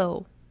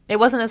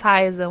wasn't as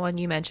high as the one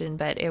you mentioned,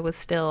 but it was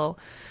still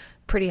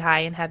pretty high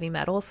in heavy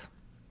metals.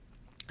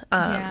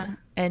 And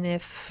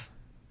if,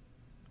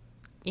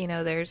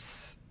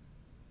 there's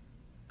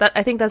that,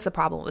 I think that's the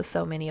problem with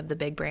so many of the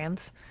big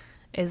brands,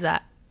 is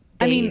that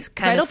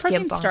Vital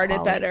Protein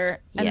started better,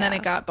 and then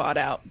it got bought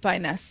out by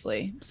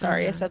Nestle.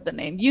 Sorry, I said the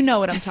name. You know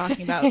what I'm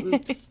talking about.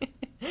 Oops.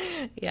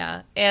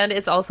 Yeah, and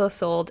it's also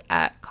sold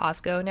at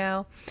Costco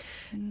now,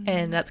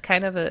 and that's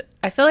kind of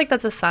I feel like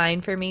that's a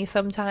sign for me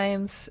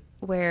sometimes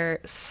where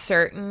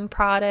certain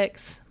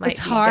products might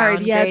be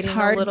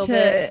downgrading a little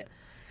bit.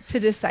 To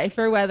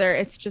decipher whether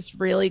it's just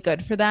really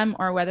good for them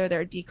or whether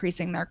they're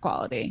decreasing their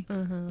quality.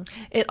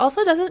 It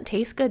also doesn't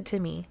taste good to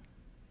me.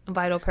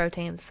 Vital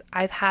Proteins.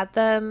 I had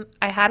them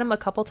a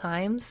couple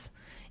times,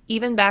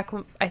 even back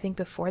I think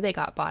before they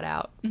got bought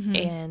out,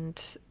 and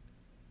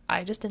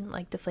I just didn't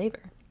like the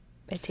flavor.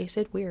 It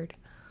tasted weird.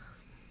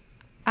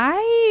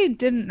 I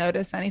didn't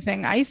notice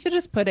anything. I used to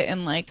just put it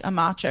in like a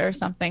matcha or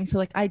something, so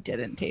like I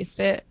didn't taste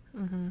it.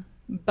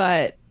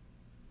 But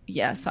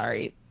yeah,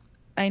 sorry.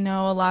 I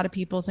know a lot of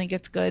people think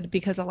it's good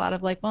because a lot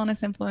of like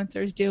wellness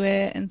influencers do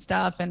it and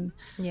stuff. And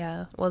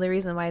yeah, well, the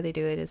reason why they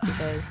do it is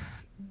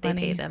because they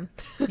pay them.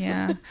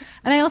 Yeah.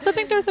 And I also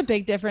think there's a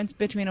big difference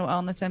between a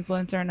wellness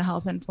influencer and a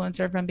health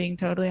influencer, if I'm being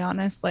totally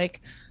honest.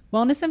 Like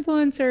wellness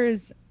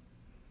influencers,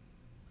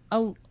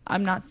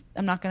 I'm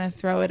not going to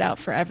throw it out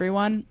for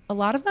everyone. A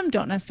lot of them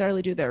don't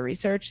necessarily do their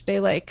research. They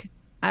like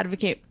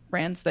advocate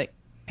brands that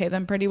pay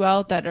them pretty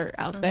well that are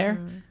out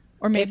there,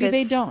 or maybe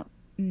they don't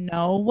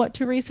know what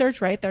to research,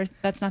 right?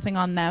 That's nothing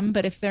on them.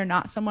 But if they're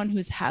not someone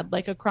who's had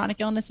like a chronic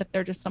illness, if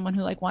they're just someone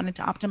who like wanted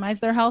to optimize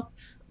their health,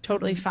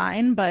 totally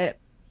fine. But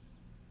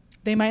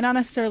they might not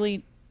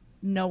necessarily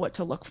know what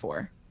to look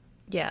for.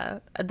 Yeah,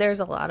 there's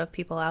a lot of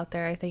people out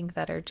there, I think,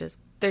 that are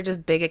they're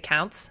just big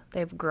accounts.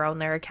 They've grown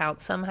their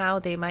accounts somehow.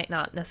 They might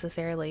not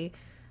necessarily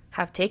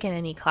have taken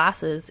any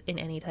classes in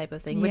any type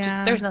of thing, which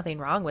there's nothing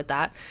wrong with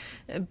that.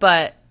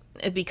 But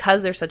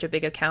because they're such a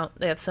big account,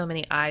 they have so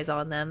many eyes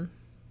on them.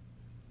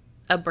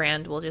 A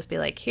brand will just be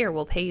like, here,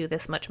 we'll pay you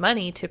this much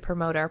money to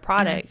promote our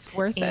product. And it's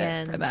worth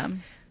it for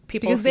them.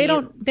 Because they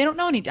don't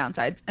know any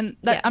downsides. And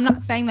I'm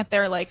not saying that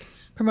they're like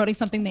promoting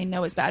something they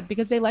know is bad,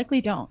 because they likely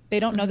don't. They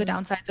don't know the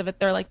downsides of it.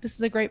 They're like, this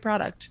is a great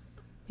product.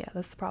 Yeah,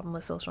 that's the problem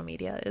with social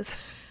media is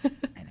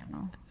I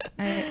know.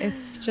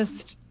 It's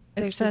just,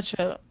 there's such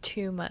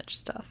too much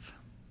stuff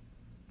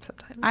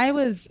sometimes. I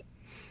was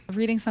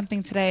reading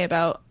something today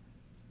about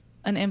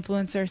an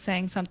influencer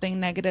saying something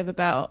negative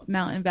about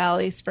Mountain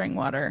Valley spring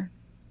water.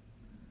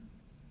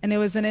 And it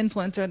was an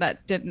influencer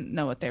that didn't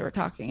know what they were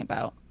talking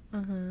about.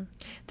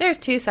 There's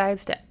two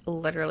sides to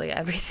literally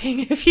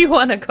everything. If you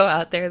want to go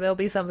out there, there'll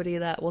be somebody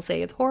that will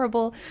say it's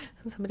horrible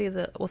and somebody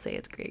that will say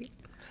it's great.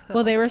 So.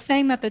 Well, they were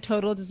saying that the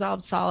total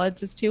dissolved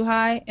solids is too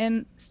high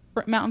in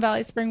Mountain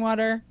Valley spring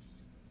water.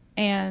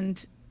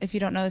 And if you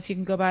don't know this, you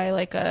can go buy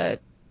like a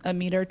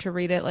meter to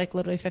read it, like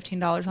literally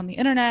 $15 on the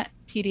internet.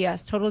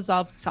 TDS, total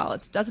dissolved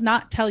solids, does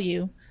not tell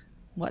you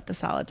what the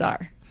solids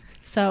are.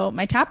 So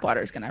my tap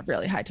water is going to have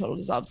really high total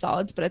dissolved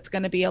solids, but it's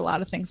going to be a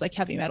lot of things like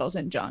heavy metals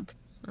and junk.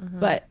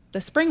 But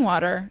the spring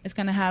water is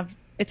going to have,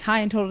 it's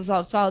high in total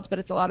dissolved solids, but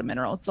it's a lot of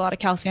minerals, it's a lot of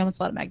calcium, it's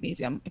a lot of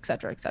magnesium, et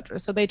cetera, et cetera.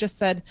 So they just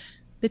said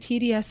the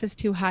TDS is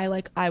too high.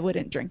 Like, I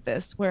wouldn't drink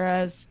this.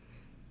 Whereas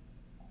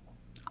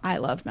I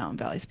love Mountain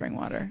Valley spring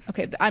water.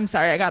 Okay, I'm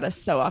sorry, I got us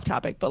so off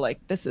topic, but like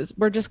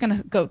we're just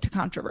gonna go to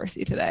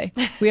controversy today.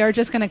 We are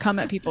just gonna come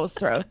at people's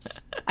throats.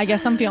 I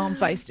guess I'm feeling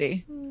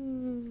feisty.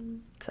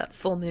 It's that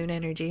full moon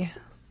energy.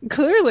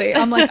 Clearly,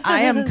 I'm like,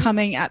 I am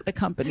coming at the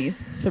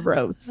company's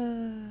throats.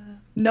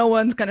 No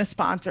one's gonna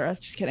sponsor us.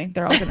 Just kidding.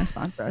 They're all gonna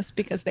sponsor us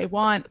because they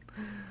want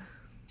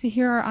to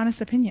hear our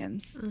honest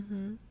opinions.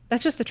 Mm-hmm.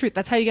 That's just the truth.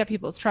 That's how you get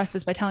people's trust,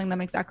 is by telling them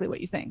exactly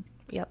what you think.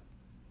 Yep.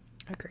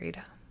 Agreed.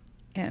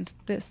 And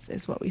this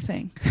is what we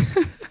think.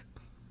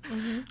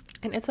 Mm-hmm.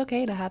 And it's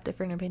okay to have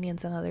different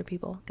opinions than other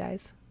people,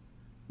 guys.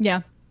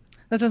 Yeah.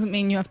 That doesn't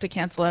mean you have to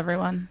cancel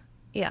everyone.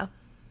 Yeah.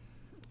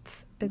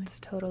 It's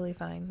totally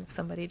fine if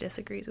somebody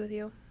disagrees with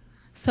you.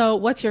 So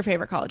what's your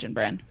favorite collagen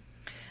brand?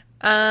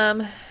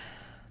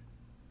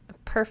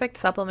 Perfect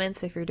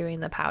Supplements if you're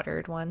doing the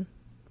powdered one,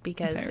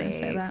 because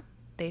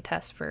they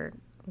test for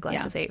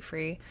glyphosate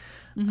free.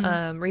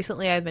 Mm-hmm.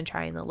 Recently I've been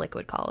trying the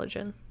liquid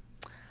collagen.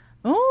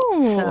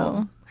 Oh.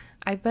 So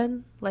I've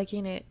been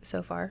liking it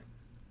so far.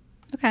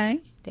 Okay.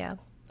 Yeah.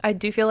 I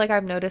do feel like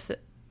I've noticed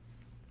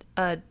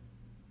a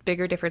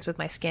bigger difference with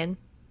my skin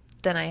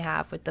than I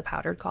have with the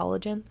powdered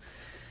collagen.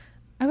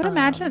 I would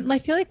imagine, I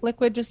feel like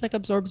liquid just like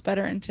absorbs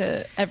better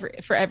into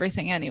for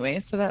everything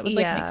anyway. So that would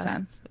like make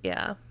sense.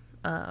 Yeah.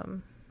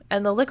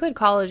 And the liquid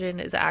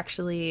collagen is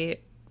actually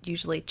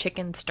usually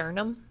chicken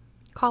sternum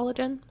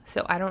collagen.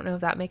 So I don't know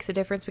if that makes a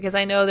difference, because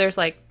I know there's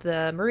like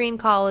the marine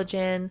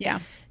collagen. Yeah.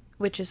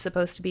 Which is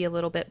supposed to be a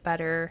little bit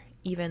better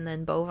even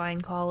than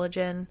bovine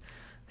collagen.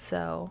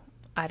 So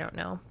I don't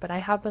know. But I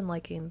have been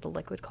liking the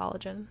liquid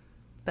collagen.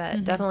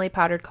 But definitely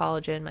powdered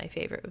collagen, my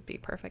favorite would be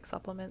Perfect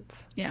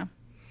Supplements. Yeah.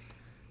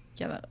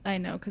 Yeah, I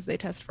know, because they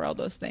test for all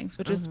those things,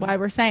 which is why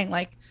we're saying,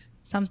 like,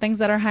 some things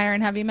that are higher in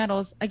heavy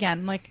metals,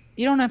 again, like,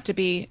 you don't have to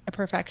be a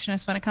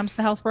perfectionist when it comes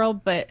to health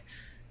world, but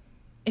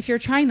if you're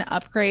trying to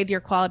upgrade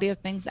your quality of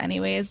things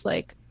anyways,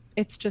 like,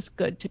 it's just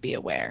good to be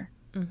aware.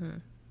 Mm-hmm.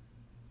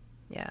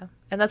 Yeah.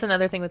 And that's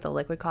another thing with the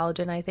liquid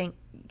collagen, I think,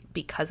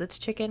 because it's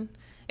chicken,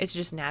 it's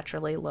just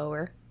naturally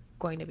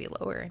going to be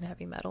lower in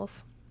heavy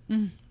metals.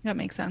 That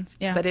makes sense.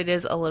 Yeah. But it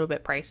is a little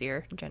bit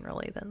pricier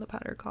generally than the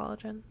powdered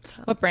collagen.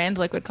 So. What brand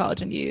liquid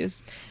collagen do you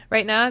use?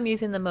 Right now I'm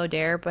using the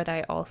Modere, but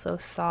I also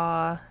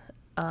saw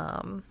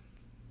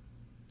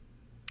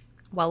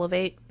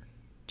Wellevate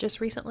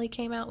just recently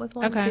came out with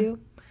one too.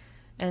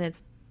 And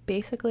it's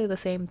basically the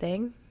same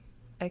thing,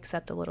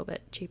 except a little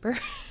bit cheaper.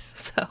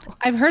 So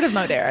I've heard of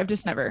Modere. I've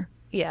just never.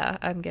 Yeah,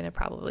 I'm going to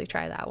probably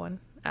try that one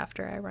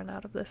after I run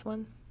out of this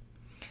one.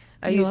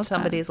 I used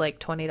somebody's like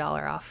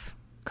 $20 off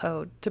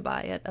code to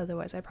buy it.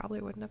 Otherwise, I probably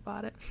wouldn't have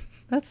bought it.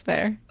 That's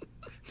fair.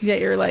 Yeah,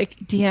 you're like,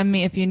 DM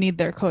me if you need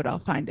their code. I'll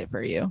find it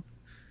for you.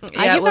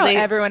 Yeah, I give out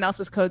everyone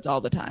else's codes all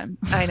the time.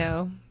 I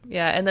know.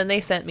 Yeah, and then they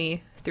sent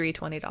me three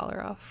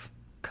 $20 off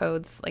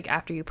codes like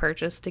after you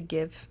purchase to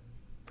give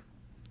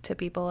to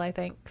people, I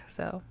think.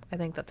 So I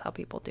think that's how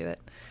people do it.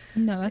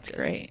 No, that's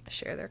great.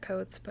 Share their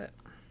codes, but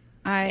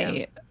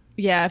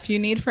yeah, if you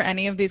need for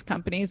any of these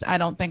companies, I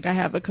don't think I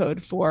have a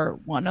code for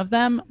one of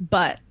them,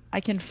 but I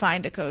can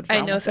find a code for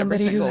I know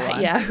somebody who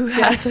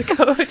has a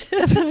code.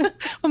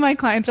 When my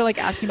clients are like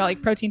asking about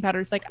like protein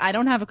powders, like I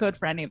don't have a code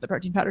for any of the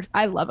protein powders.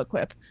 I love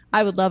Equip.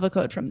 I would love a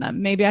code from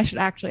them. Maybe I should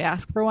actually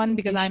ask for one,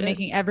 because I'm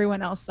making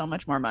everyone else so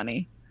much more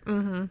money.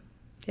 Mm-hmm.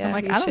 Yeah, I'm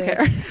like, I don't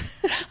care.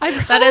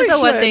 That is the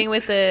one thing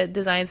with the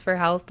Designs for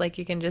Health. Like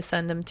you can just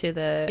send them to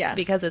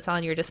because it's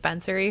on your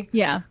dispensary.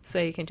 Yeah. So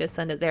you can just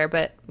send it there.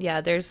 But yeah,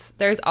 there's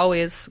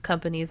always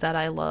companies that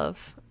I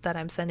love that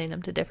I'm sending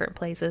them to different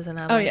places. And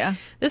I'm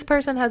this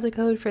person has a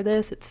code for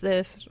this. It's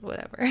this,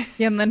 whatever.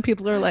 Yeah. And then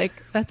people are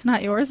like, that's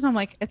not yours. And I'm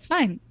like, it's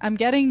fine. I'm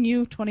getting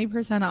you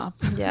 20% off.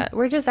 Yeah.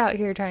 We're just out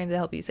here trying to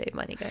help you save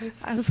money,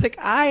 guys. I was like,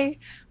 I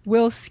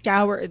will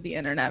scour the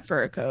internet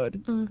for a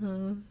code.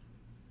 Mm-hmm.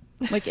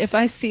 Like if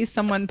I see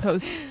someone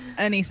post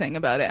anything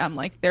about it, I'm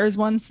like, there's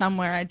one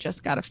somewhere. I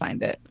just got to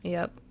find it.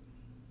 Yep.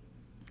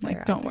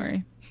 Like, don't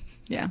worry.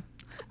 Yeah.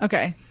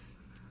 Okay.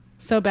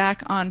 So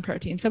back on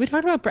protein. So we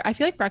talked about, I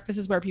feel like breakfast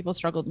is where people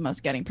struggle the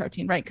most getting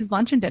protein, right? Because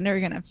lunch and dinner,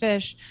 you're going to have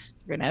fish,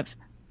 you're going to have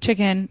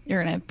chicken, you're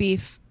going to have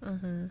beef.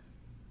 Mm-hmm.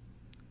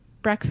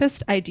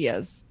 Breakfast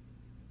ideas.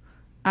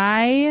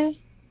 I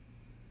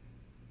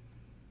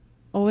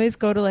always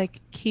go to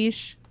like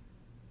quiche,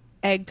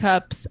 egg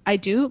cups. I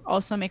do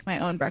also make my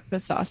own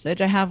breakfast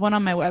sausage. I have one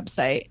on my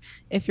website.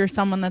 If you're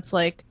someone that's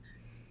like,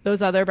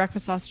 those other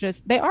breakfast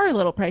sausages, they are a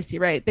little pricey,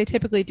 right? They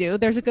typically do.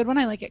 There's a good one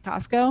I like at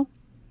Costco,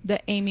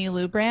 the Amy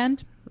Lou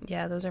brand.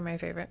 Yeah, those are my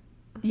favorite.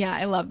 Yeah,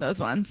 I love those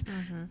ones.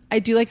 Mm-hmm. I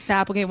do like the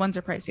Applegate ones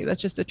are pricey.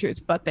 That's just the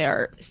truth, but they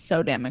are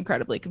so damn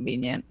incredibly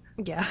convenient.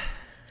 Yeah.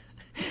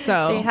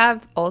 So they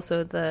have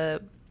also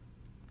the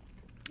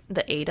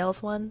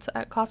Adels ones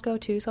at Costco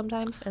too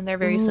sometimes, and they're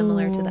very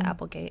similar to the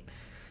Applegate.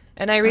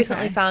 And I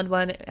recently found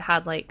one, it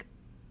had like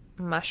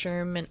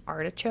mushroom and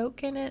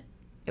artichoke in it.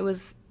 It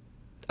was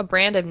a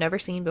brand I've never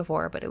seen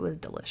before, but it was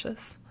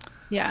delicious.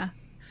 Yeah.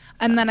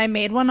 And then I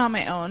made one on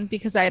my own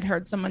because I had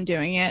heard someone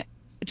doing it.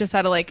 Just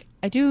out of like,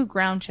 I do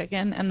ground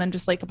chicken and then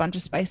just like a bunch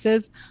of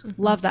spices.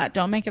 Love that.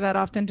 Don't make it that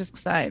often just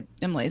because I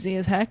am lazy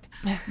as heck.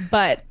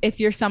 But if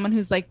you're someone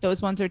who's like,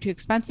 those ones are too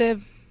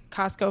expensive,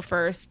 Costco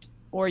first,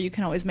 or you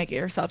can always make it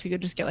yourself. You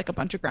could just get like a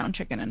bunch of ground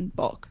chicken in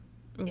bulk.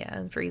 Yeah,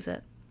 and freeze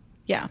it.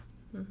 Yeah.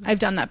 I've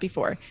done that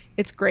before.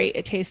 It's great.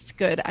 It tastes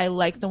good. I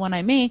like the one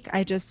I make.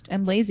 I just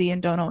am lazy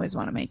and don't always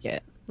want to make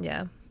it.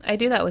 Yeah. I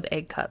do that with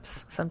egg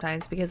cups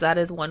sometimes because that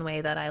is one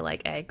way that I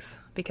like eggs,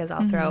 because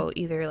I'll throw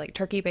either like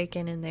turkey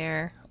bacon in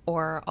there,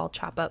 or I'll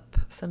chop up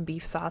some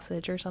beef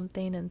sausage or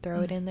something and throw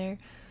it in there.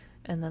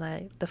 And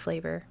then the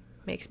flavor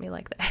makes me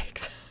like the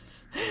eggs.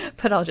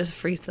 But I'll just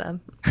freeze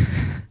them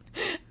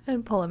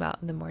and pull them out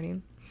in the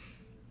morning.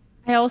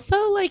 I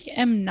also like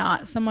am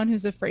not someone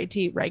who's afraid to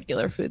eat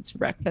regular foods for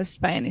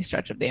breakfast by any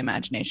stretch of the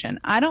imagination.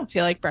 I don't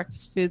feel like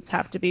breakfast foods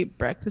have to be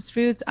breakfast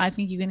foods. I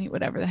think you can eat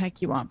whatever the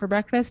heck you want for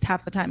breakfast.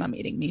 Half the time I'm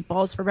eating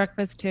meatballs for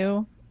breakfast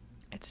too.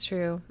 It's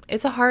true.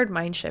 It's a hard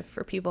mind shift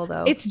for people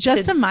though. It's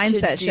just a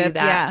mindset shift.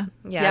 That.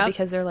 Yeah.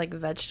 Because they're like,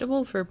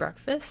 vegetables for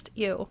breakfast?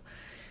 Ew.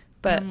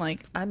 But I'm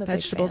like, I'm a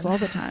vegetables big fan all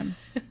the time.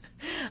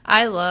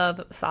 I love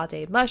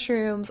sauteed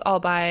mushrooms.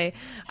 I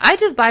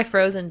just buy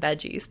frozen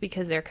veggies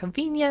because they're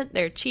convenient,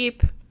 they're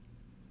cheap,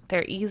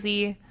 they're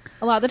easy.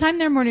 A lot of the time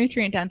they're more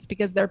nutrient dense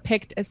because they're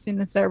picked as soon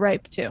as they're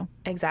ripe too.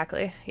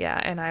 Exactly. Yeah.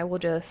 And I will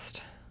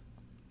just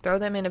throw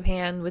them in a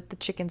pan with the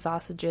chicken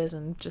sausages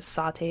and just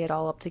saute it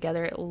all up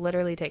together. It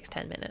literally takes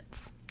 10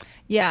 minutes.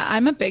 Yeah,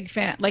 I'm a big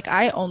fan. Like,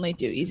 I only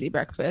do easy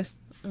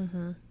breakfasts.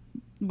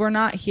 We're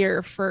not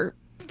here for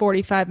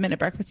 45-minute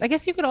breakfast. I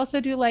guess you could also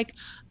do like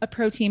a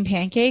protein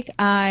pancake.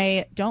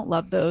 I don't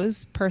love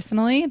those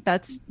personally.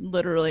 That's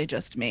literally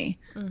just me.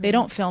 They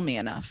don't fill me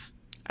enough.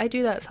 I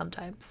do that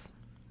sometimes.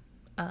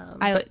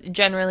 But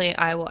generally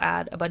I will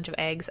add a bunch of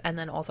eggs and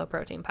then also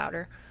protein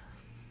powder.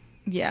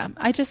 Yeah.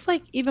 I just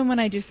like, even when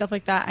I do stuff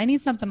like that, I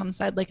need something on the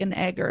side, like an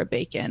egg or a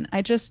bacon.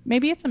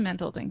 Maybe it's a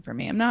mental thing for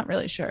me. I'm not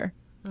really sure.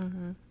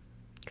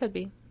 Could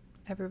be.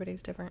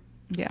 Everybody's different.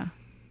 Yeah.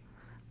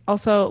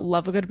 Also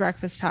love a good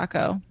breakfast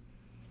taco.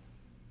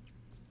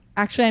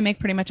 Actually, I make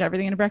pretty much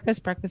everything in a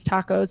breakfast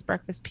tacos,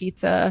 breakfast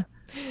pizza.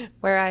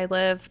 Where I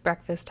live,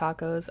 breakfast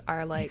tacos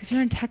are like, because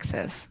you're in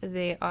Texas.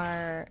 They're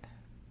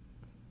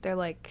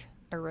like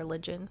a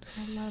religion.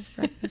 I love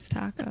breakfast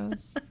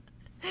tacos.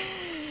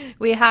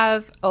 We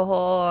have a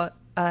whole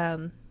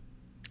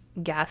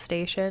gas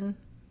station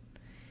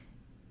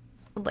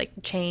like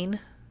chain.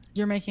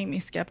 You're making me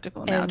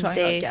skeptical now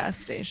talking about gas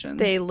stations.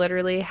 They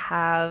literally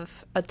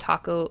have a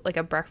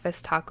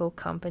breakfast taco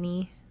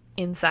company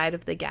inside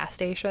of the gas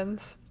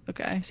stations.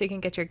 Okay. So you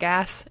can get your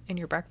gas and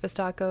your breakfast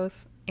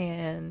tacos,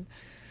 and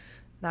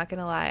not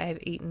gonna lie, I've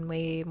eaten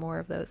way more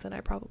of those than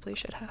I probably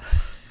should have.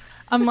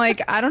 I'm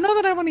like, I don't know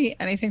that I want to eat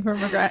anything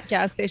from a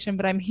gas station,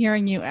 but I'm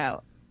hearing you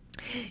out.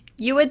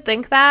 You would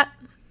think that.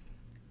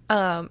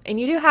 And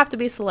you do have to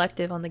be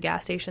selective on the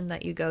gas station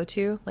that you go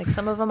to. Like,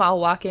 some of them I'll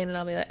walk in and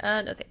I'll be like,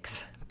 no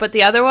thanks. But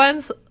the other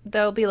ones,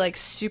 they'll be like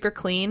super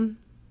clean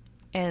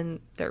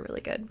and they're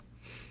really good.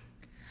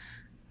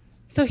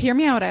 So hear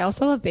me out. I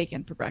also love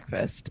bacon for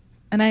breakfast.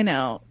 And I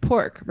know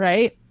pork,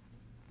 right?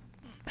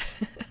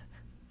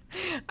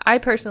 I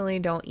personally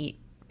don't eat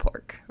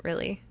pork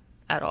really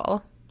at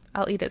all.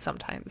 I'll eat it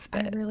sometimes,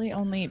 but I really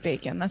only eat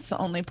bacon. That's the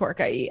only pork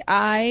I eat.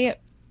 I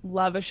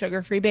love a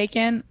sugar-free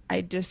bacon.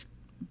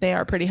 They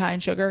are pretty high in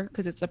sugar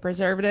because it's a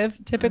preservative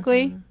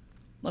typically.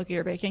 Look at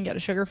your bacon, get a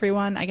sugar-free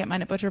one. I get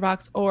mine at Butcher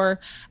Box, or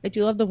I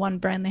do love the one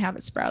brand they have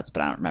at Sprouts,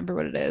 but I don't remember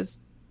what it is.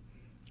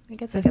 I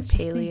think it's like a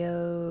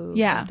paleo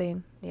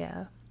something.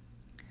 Yeah.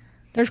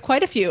 There's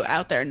quite a few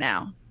out there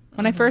now.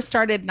 When I first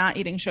started not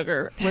eating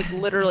sugar was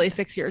literally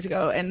 6 years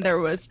ago, and there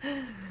was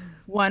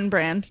one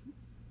brand,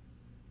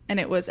 and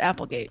it was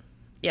Applegate.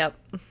 Yep.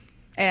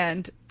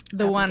 And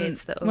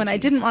when I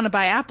didn't want to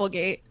buy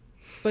Applegate,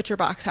 Butcher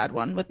Box had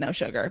one with no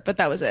sugar, but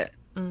that was it.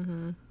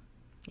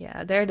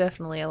 Yeah, they're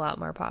definitely a lot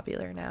more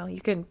popular now.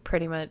 You can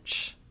pretty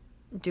much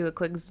do a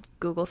quick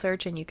Google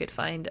search and you could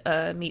find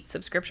a meat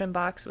subscription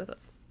box with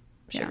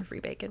sugar-free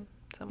bacon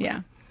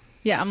somewhere.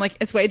 Yeah, I'm like,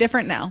 it's way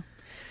different now.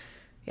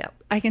 Yep.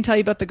 I can tell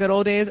you about the good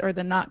old days or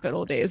the not good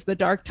old days, the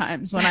dark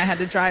times when I had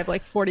to drive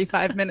like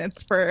 45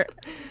 minutes for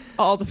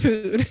all the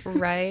food.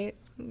 Right?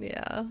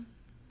 Yeah.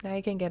 Now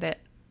you can get it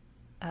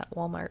at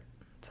Walmart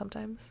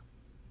sometimes.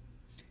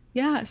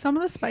 Yeah, some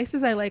of the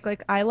spices I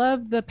like I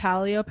love the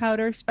paleo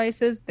powder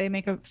spices. They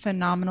make a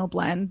phenomenal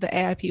blend, the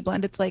AIP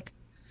blend. It's like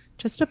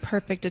just a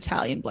perfect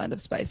Italian blend of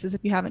spices.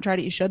 If you haven't tried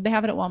it, you should. They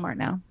have it at Walmart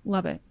now.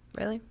 Love it.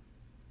 Really?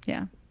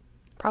 Yeah.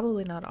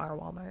 Probably not our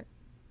Walmart.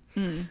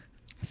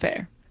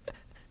 Fair.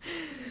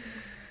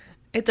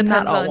 It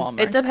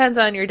depends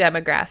on your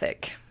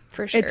demographic,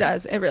 for sure. It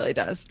does. It really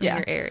does. In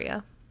your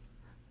area.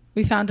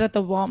 We found it at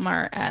the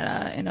Walmart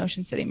in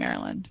Ocean City,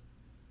 Maryland.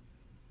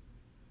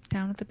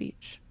 Down at the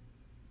beach.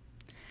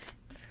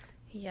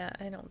 Yeah,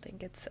 I don't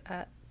think it's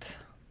at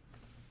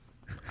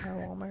our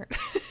Walmart.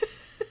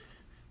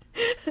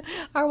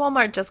 Our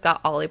Walmart just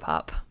got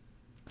Olipop.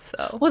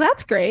 So, Well,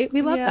 that's great.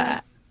 We love yeah.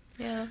 that.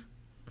 Yeah.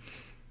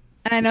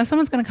 And I know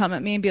someone's going to come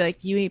at me and be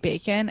like, you eat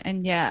bacon.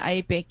 And yeah, I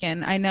eat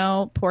bacon. I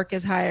know pork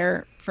is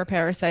higher for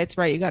parasites,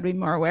 right? You got to be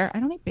more aware. I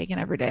don't eat bacon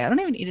every day. I don't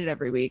even eat it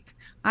every week.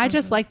 I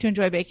just like to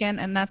enjoy bacon.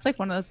 And that's like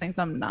one of those things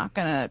I'm not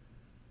going to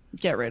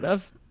get rid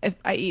of. If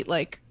I eat,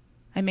 like,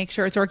 I make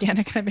sure it's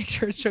organic and I make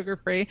sure it's sugar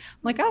free. I'm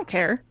like, I don't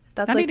care.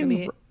 That's Not like eating...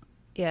 me.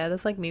 Yeah,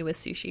 that's like me with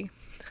sushi.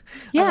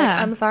 Yeah. I'm like,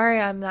 I'm sorry,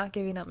 I'm not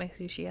giving up my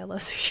sushi. I love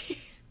sushi.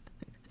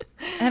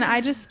 And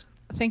I just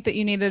think that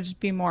you need to just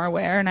be more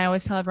aware. And I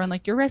always tell everyone,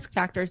 like, your risk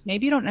factors,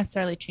 maybe you don't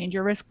necessarily change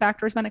your risk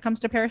factors when it comes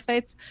to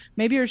parasites.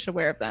 Maybe you're just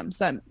aware of them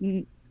so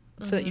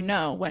that you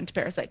know when to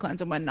parasite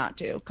cleanse and when not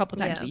to, a couple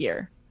times a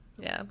year.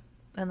 Yeah.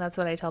 And that's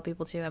what I tell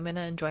people too. I'm going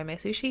to enjoy my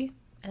sushi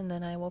and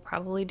then I will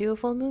probably do a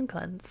full moon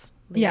cleanse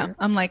later. Yeah.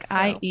 I'm like, so.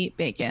 I eat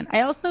bacon.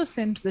 I also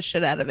singe the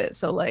shit out of it.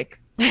 So like,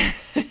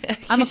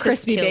 I'm a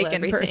crispy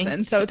bacon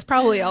person. So it's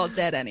probably all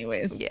dead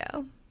anyways.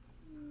 Yeah.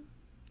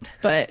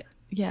 But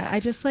yeah, I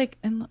just like,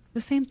 and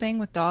the same thing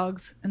with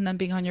dogs and them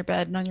being on your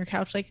bed and on your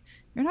couch. Like,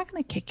 you're not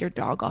going to kick your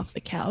dog off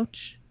the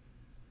couch.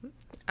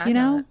 I'm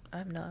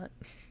not.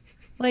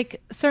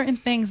 Like certain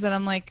things that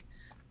I'm like,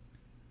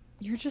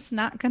 you're just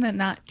not going to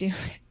not do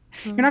it.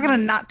 You're not going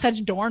to not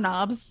touch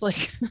doorknobs.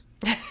 Like,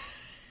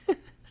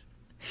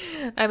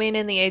 I mean,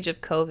 in the age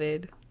of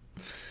COVID,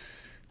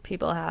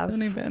 people have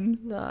don't even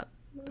not,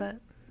 but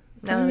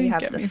now we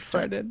have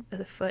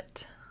the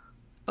foot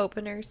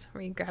openers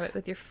where you grab it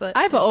with your foot.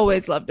 I've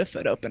always loved a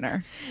foot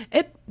opener.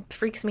 It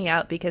freaks me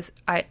out because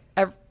I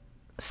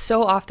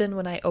so often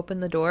when I open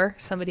the door,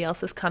 somebody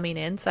else is coming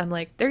in, so I'm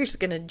like, they're just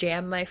gonna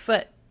jam my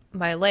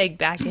leg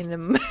back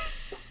into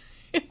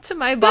into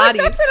my body.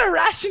 That's an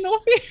irrational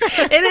fear.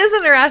 It is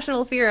an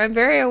irrational fear. I'm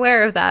very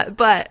aware of that,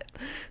 but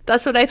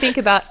that's what I think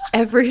about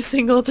every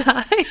single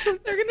time.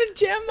 They're gonna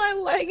jam my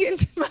leg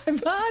into my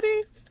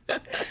body.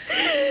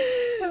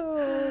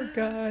 Oh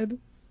God.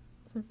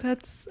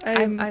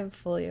 I'm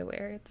fully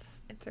aware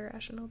it's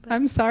irrational. But...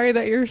 I'm sorry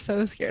that you're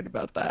so scared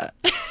about that.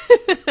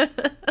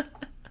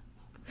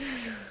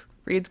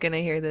 Reed's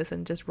gonna hear this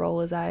and just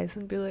roll his eyes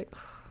and be like,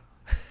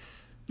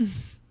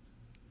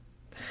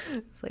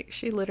 it's like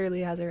she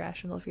literally has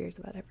irrational fears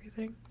about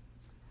everything.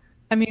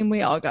 I mean,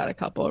 we all got a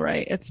couple,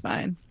 right? It's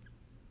fine.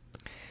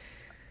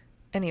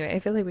 Anyway, I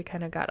feel like we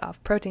kind of got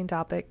off protein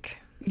topic.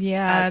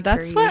 Yeah,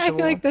 that's what I feel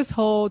like this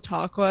whole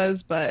talk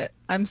was, but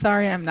I'm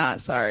sorry, I'm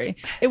not sorry.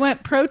 It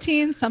went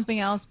protein, something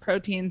else,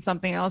 protein,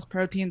 something else,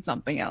 protein,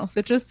 something else.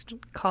 It just...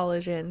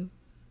 Collagen.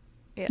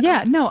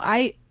 Yeah, no,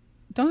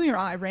 don't get me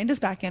wrong, I reined us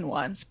back in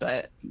once,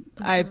 but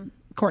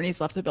Courtney's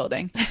left the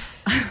building.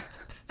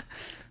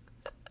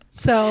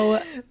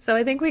 So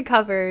I think we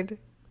covered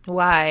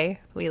why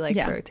we like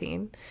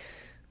protein,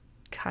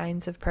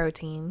 kinds of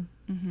protein,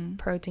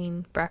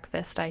 protein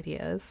breakfast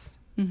ideas,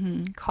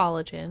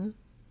 collagen.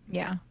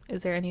 Yeah.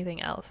 Is there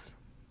anything else?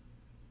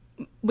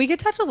 We could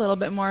touch a little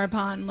bit more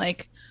upon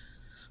like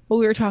what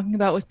we were talking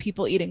about with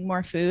people eating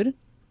more food.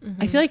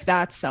 I feel like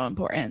that's so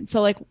important.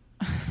 So like,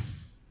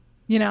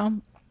 you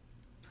know,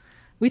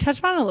 we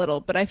touched on it a little,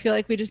 but I feel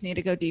like we just need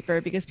to go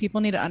deeper because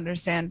people need to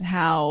understand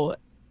how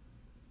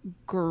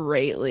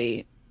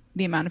greatly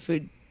the amount of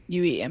food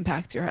you eat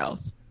impacts your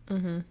health.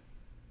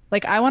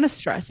 Like, I want to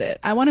stress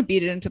it. I want to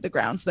beat it into the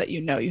ground so that you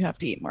know you have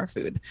to eat more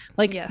food.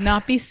 Like,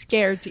 not be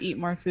scared to eat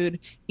more food.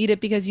 Eat it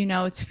because you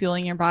know it's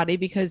fueling your body,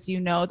 because you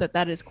know that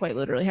that is quite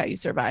literally how you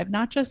survive.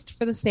 Not just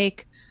for the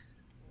sake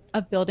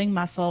of building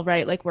muscle,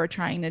 right? Like we're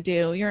trying to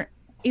do.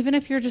 Even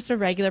if you're just a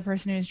regular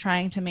person who's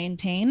trying to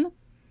maintain,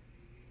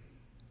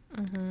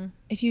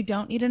 if you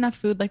don't eat enough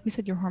food, like we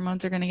said, your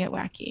hormones are going to get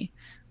wacky.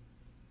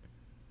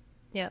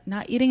 Yeah.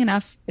 Not eating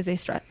enough is a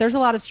stress. There's a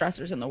lot of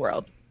stressors in the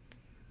world.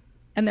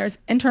 And there's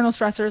internal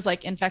stressors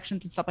like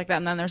infections and stuff like that.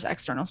 And then there's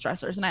external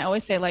stressors. And I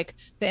always say like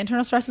the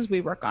internal stresses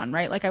we work on,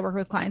 right? Like I work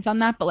with clients on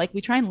that, but like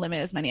we try and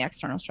limit as many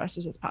external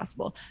stressors as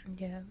possible.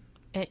 Yeah.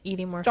 And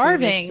eating more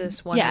food is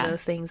just one of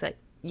those things that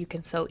you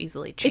can so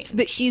easily change. It's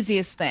the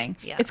easiest thing.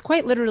 Yeah. It's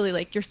quite literally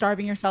like you're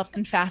starving yourself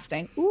and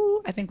fasting.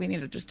 Ooh, I think we need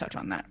to just touch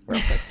on that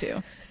real quick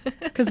too.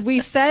 Because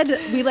we said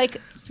we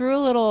like threw a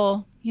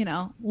little,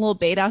 little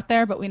bait out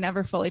there, but we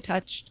never fully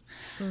touched.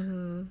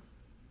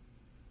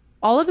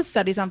 All of the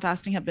studies on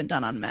fasting have been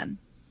done on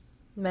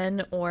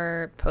men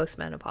or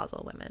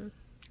postmenopausal women.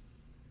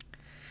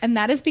 And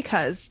that is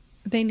because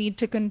they need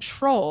to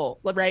control,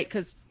 right?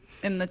 Because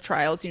in the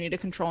trials, you need to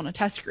control in a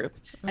test group,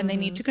 and they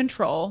need to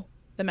control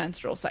the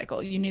menstrual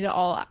cycle. You need to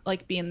all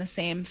like be in the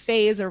same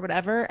phase or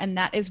whatever. And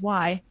that is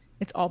why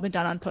it's all been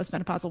done on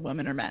postmenopausal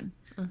women or men,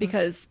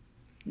 because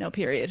no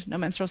period, no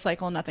menstrual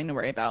cycle, nothing to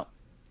worry about.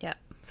 Yeah.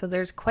 So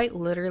there's quite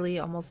literally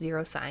almost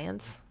zero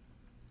science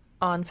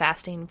on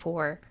fasting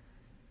for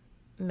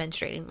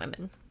menstruating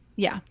women.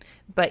 Yeah.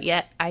 But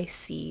yet I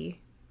see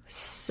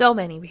so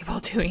many people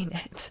doing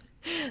it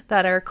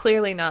that are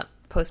clearly not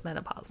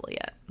postmenopausal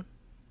yet.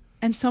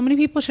 And so many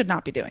people should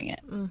not be doing it.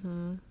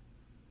 And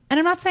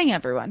I'm not saying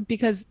everyone,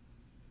 because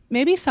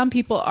maybe some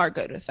people are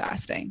good with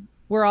fasting.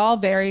 We're all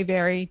very,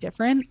 very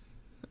different.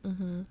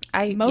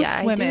 I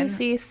Most women do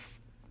see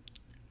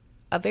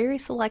a very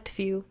select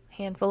few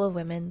handful of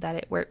women that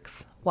it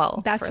works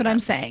well. That's for what I'm them.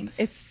 saying.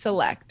 It's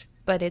select.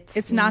 But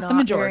it's not the not very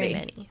majority.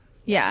 many.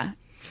 Yeah.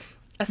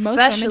 Most women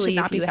should Especially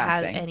not if be you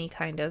have fasting. any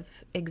kind of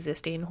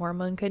existing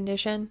hormone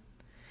condition.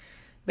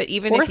 But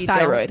even Or if you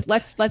thyroid.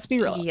 don't, Let's be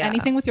real. yeah,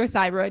 Anything with your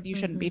thyroid, you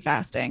shouldn't be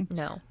fasting.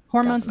 no,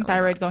 Hormones and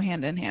definitely thyroid not. go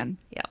hand in hand.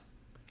 Yep,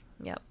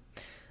 yep.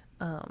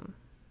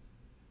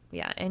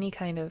 Yeah, any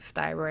kind of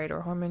thyroid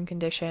or hormone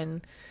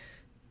condition,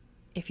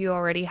 if you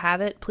already have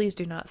it, please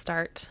do not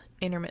start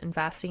intermittent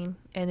fasting.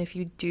 And if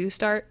you do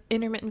start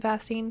intermittent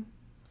fasting,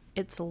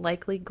 it's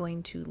likely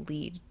going to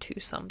lead to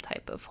some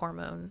type of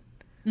hormone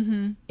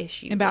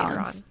issue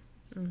Imbalance.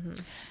 later on.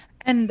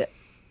 And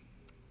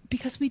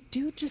because we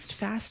do just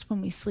fast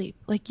when we sleep.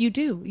 Like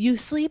you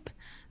sleep,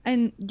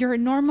 and your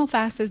normal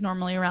fast is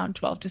normally around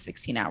 12 to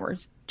 16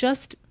 hours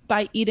just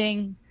by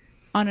eating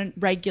on a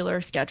regular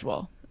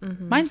schedule.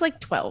 Mine's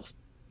like 12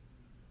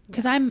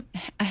 because I'm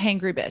a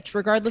hangry bitch.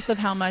 Regardless of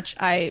how much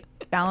I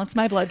balance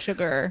my blood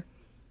sugar,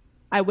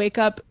 I wake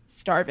up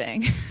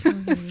starving.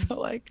 So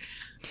like,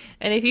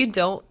 And if you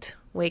don't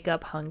wake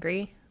up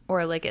hungry,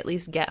 or like at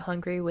least get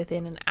hungry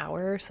within an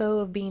hour or so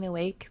of being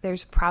awake,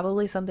 there's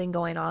probably something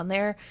going on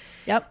there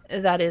yep,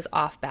 that is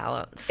off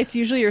balance. it's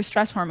usually your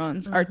stress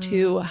hormones are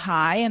too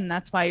high, and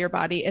that's why your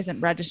body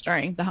isn't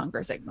registering the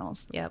hunger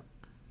signals. Yep.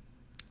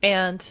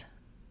 And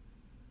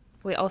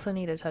we also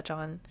need to touch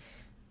on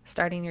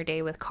starting your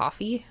day with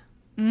coffee,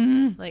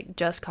 like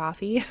just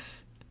coffee.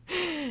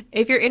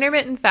 If you're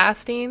intermittent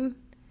fasting,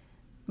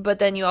 but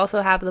then you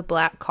also have the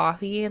black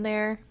coffee in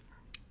there,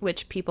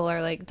 which people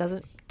are like,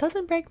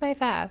 doesn't break my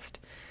fast.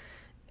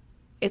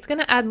 It's going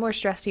to add more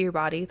stress to your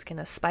body. It's going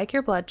to spike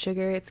your blood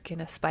sugar. It's going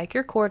to spike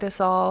your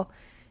cortisol.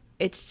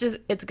 It's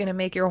going to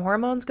make your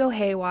hormones go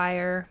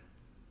haywire.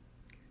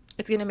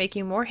 It's going to make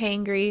you more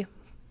hangry,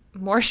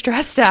 more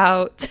stressed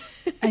out.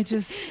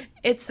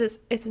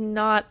 It's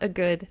not a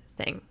good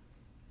thing.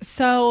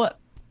 So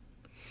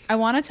I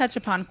want to touch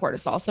upon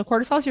cortisol. So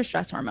cortisol is your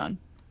stress hormone.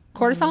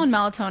 Cortisol and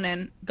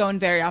melatonin go in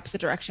very opposite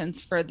directions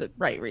for the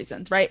right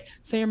reasons, right?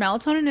 So your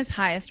melatonin is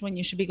highest when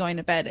you should be going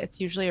to bed. It's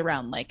usually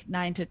around like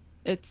 8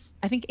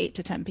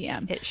 to 10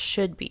 p.m. It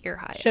should be your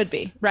highest. Should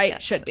be, right?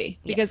 Yes. Should be.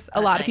 Because Yes,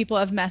 a lot at of people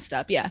have messed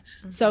up. Yeah.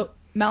 So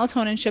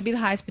melatonin should be the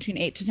highest between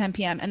 8 to 10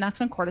 p.m. And that's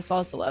when cortisol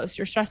is the lowest,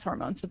 your stress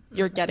hormone. So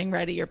you're getting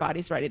ready, your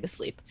body's ready to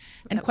sleep.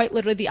 And quite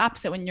literally the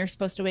opposite, when you're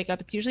supposed to wake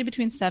up, it's usually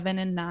between 7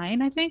 and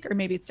 9, I think, or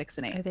maybe it's 6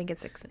 and 8. I think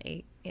it's 6 and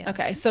 8. Yeah.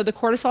 Okay. So the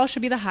cortisol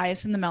should be the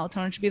highest and the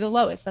melatonin should be the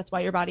lowest. That's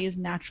why your body is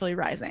naturally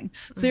rising.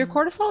 So your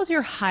cortisol is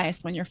your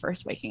highest when you're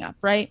first waking up,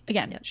 right?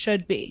 Again,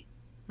 should be.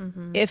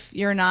 If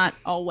you're not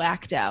all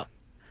whacked out.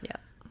 Yeah.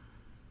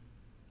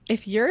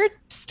 If you're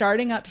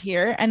starting up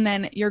here and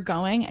then you're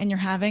going and you're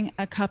having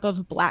a cup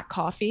of black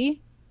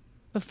coffee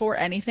before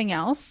anything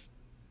else,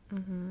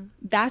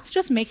 that's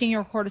just making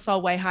your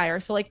cortisol way higher.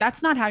 So like,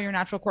 that's not how your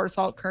natural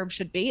cortisol curve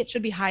should be. It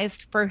should be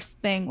highest first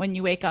thing when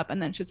you wake up,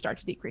 and then should start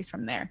to decrease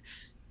from there.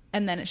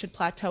 And then it should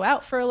plateau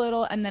out for a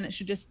little, and then it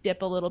should just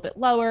dip a little bit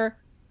lower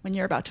when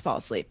you're about to fall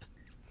asleep.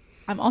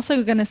 I'm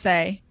also going to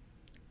say,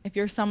 if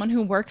you're someone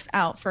who works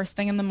out first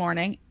thing in the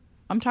morning,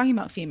 I'm talking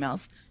about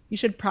females, you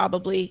should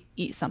probably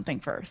eat something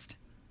first.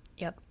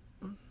 Yep.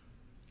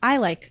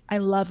 I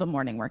love a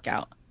morning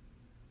workout.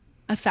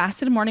 A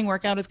fasted morning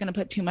workout is going to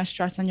put too much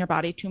stress on your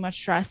body, too much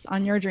stress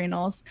on your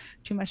adrenals,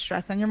 too much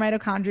stress on your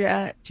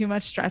mitochondria, too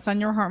much stress on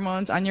your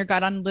hormones, on your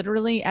gut, on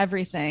literally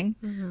everything,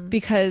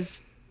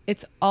 because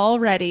it's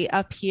already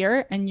up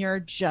here and you're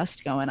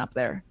just going up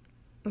there.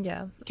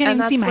 Yeah. Can't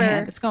even see my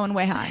hand. It's going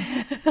way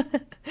high.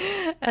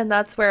 And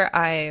that's where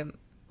I'm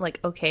like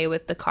okay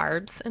with the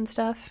carbs and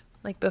stuff.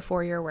 Like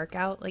before your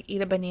workout, like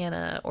eat a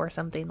banana or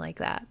something like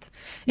that.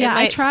 Yeah, it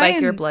might I try spike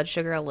and your blood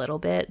sugar a little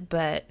bit,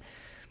 but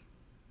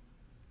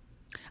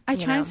I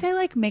try and say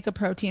like make a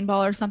protein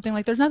ball or something.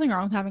 Like there's nothing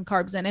wrong with having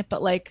carbs in it,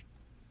 but like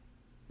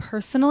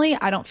personally,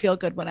 I don't feel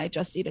good when I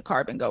just eat a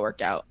carb and go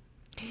work out.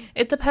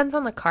 it depends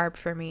on the carb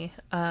for me.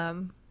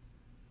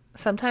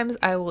 Sometimes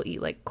I will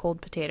eat like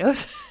cold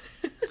potatoes.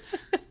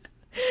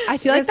 I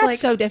feel like There's,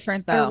 that's so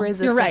different though. You're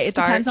resistant right. It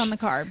depends starch. on the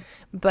carb.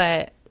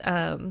 But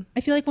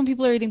I feel like when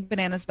people are eating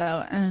bananas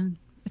though,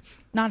 it's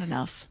not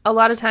enough. a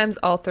lot of times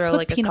I'll throw Put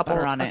like a peanut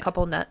butter on a it.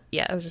 couple nut.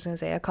 Yeah, I was just gonna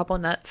say a couple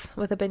nuts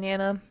with a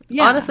banana.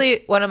 Yeah.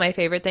 Honestly, one of my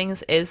favorite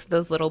things is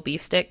those little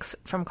beef sticks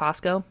from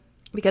Costco,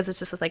 because it's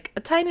just like a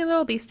tiny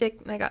little beef stick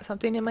and I got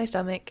something in my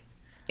stomach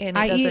and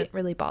it doesn't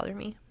really bother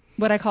me.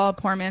 What I call a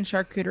poor man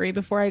charcuterie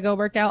before I go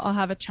work out. I'll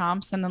have a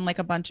chomps and then like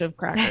a bunch of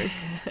crackers.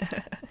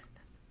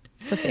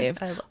 It's a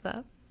fave. I love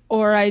that.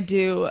 Or I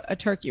do a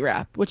turkey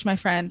wrap, which my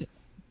friend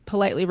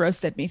politely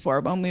roasted me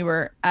for when we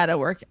were at a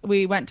work.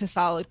 We went to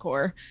Solid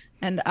Core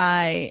and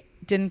I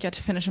didn't get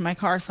to finish in my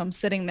car. So I'm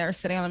sitting on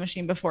the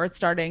machine before it's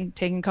starting,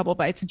 taking a couple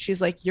bites. And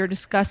she's like, "You're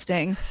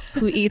disgusting.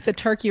 Who eats a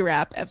turkey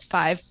wrap at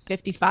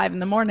 5:55 in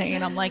the morning?"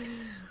 And I'm like,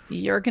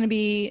 "You're going to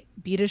be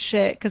beat as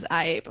shit because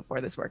I ate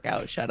before this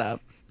workout. Shut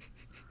up."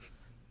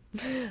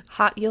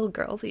 Hot yield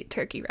girls eat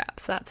turkey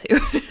wraps. That's who.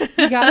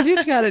 You gotta do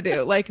what you gotta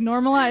do. Like,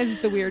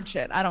 normalize the weird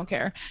shit. I don't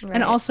care. Right.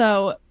 And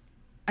also,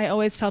 I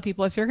always tell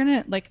people, if you're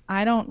gonna, like,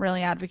 I don't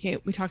really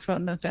advocate, we talked about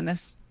in the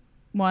fitness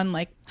one,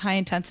 like high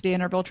intensity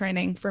interval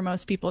training for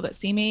most people that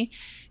see me.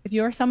 If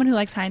you're someone who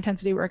likes high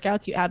intensity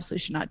workouts, you absolutely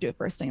should not do it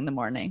first thing in the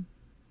morning.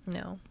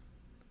 No.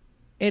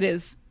 It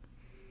is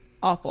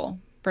awful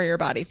for your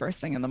body first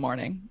thing in the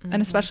morning.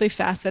 And especially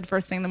fasted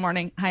first thing in the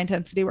morning, high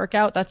intensity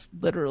workout, that's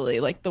literally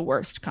like the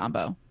worst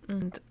combo.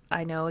 And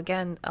I know,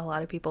 again, a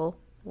lot of people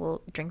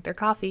will drink their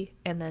coffee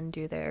and then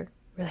do their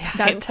really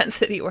high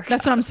intensity workout.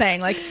 That's what I'm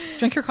saying. Like,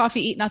 drink your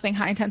coffee, eat nothing,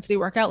 high intensity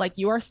workout. Like,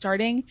 you are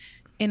starting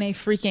in a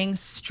freaking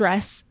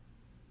stress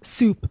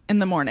soup in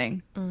the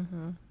morning.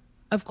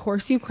 Of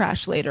course you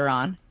crash later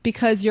on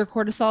because your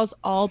cortisol's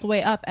all the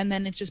way up and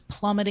then it's just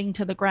plummeting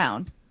to the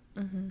ground.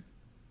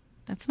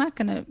 That's not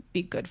going to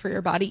be good for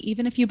your body,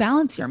 even if you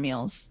balance your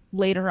meals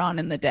later on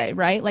in the day,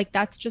 right? Like,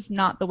 that's just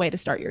not the way to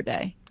start your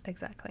day.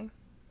 Exactly.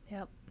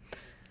 Yep.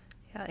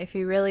 Yeah. If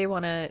you really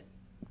want to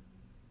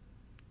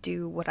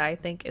do what I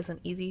think is an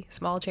easy,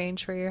 small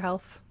change for your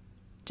health,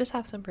 just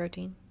have some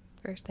protein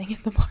first thing in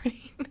the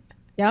morning.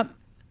 Yep.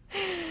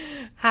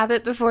 Have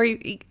it before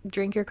you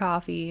drink your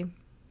coffee.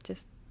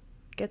 Just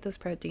get those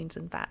proteins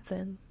and fats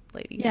in,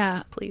 ladies.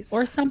 Yeah, please.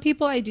 Or some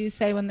people, I do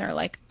say when they're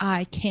like,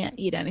 I can't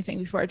eat anything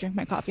before I drink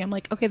my coffee. I'm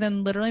like, okay,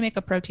 then literally make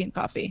a protein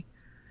coffee.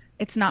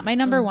 It's not my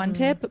number one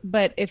tip,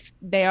 but if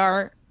they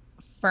are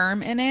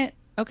firm in it,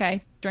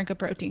 okay, drink a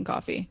protein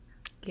coffee.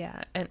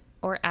 Yeah, and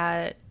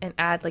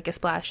add like a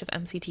splash of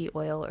MCT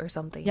oil or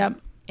something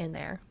in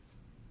there.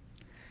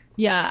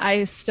 Yeah,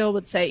 I still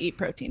would say eat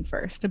protein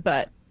first,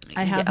 but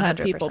I have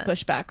had people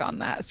push back on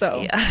that.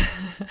 So yeah.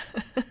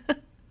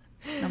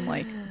 I'm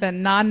like, the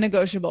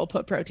non-negotiable,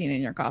 put protein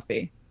in your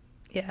coffee.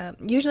 Yeah.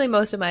 Usually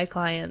most of my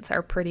clients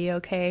are pretty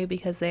okay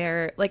because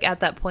they're like at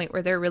that point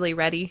where they're really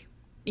ready.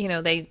 You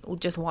know, they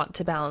just want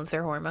to balance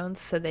their hormones,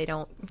 so they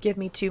don't give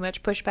me too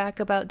much pushback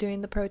about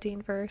doing the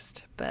protein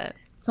first. But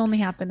it's only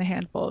happened a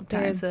handful of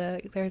times.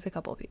 There's a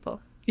couple of people.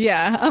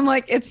 Yeah. I'm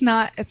like, it's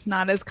not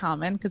as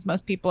common because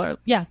most people are,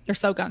 they're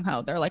so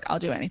gung-ho. They're like, I'll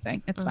do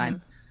anything. It's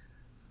fine.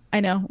 I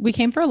know. We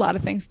came for a lot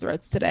of things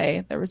throats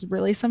today. There was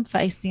really some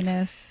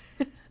feistiness.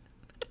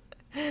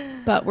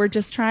 But we're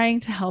just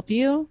trying to help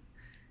you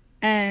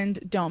and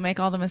don't make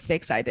all the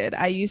mistakes I did.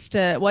 I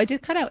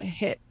did cut out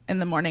HIIT in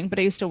the morning, but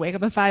I used to wake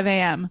up at 5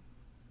 a.m.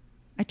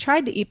 I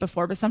tried to eat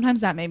before, but sometimes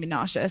that made me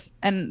nauseous.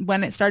 And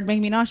when it started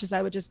making me nauseous,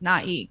 I would just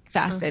not eat,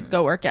 fasted,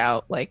 go work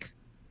out. Like,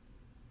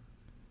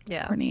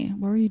 yeah. Courtney,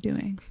 what were you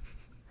doing?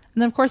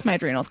 And then, of course, my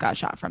adrenals got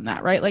shot from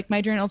that, right? Like, my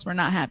adrenals were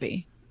not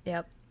happy.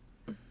 Yep.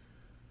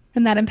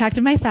 And that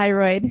impacted my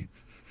thyroid.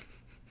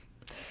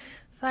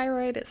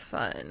 Thyroid is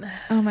fun.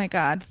 Oh my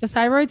God. The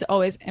thyroid's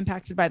always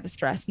impacted by the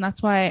stress. And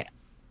that's why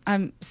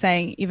I'm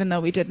saying, even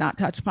though we did not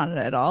touch upon it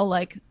at all,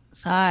 like,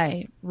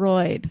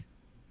 thyroid.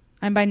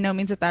 I'm by no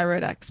means a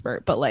thyroid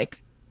expert, but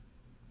like,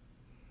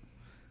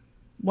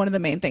 one of the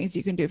main things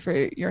you can do for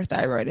your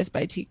thyroid is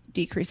by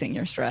decreasing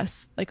your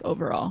stress, like,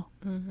 overall.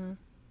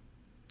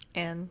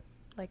 And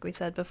like we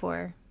said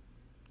before,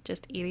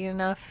 just eating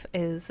enough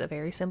is a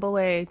very simple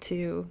way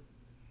to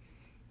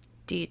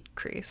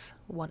decrease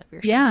one of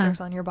your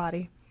stressors on your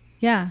body.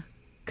 Yeah.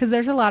 Because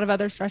there's a lot of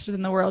other stressors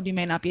in the world you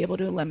may not be able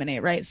to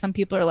eliminate, right? Some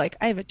people are like,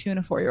 I have a 2 and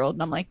a 4-year-old.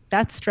 And I'm like,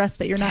 that's stress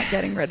that you're not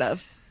getting rid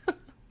of.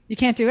 You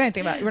can't do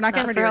anything about it. We're not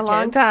getting rid of your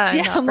long kids. Time.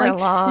 Yeah, not I'm for like, a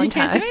long you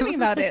time. can't do anything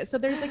about it. So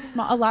there's like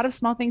a lot of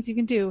small things you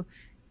can do,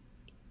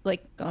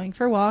 like going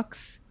for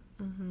walks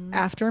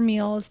after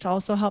meals to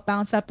also help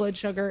balance that blood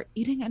sugar,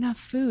 eating enough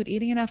food,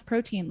 eating enough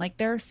protein. Like,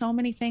 there are so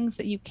many things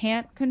that you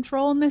can't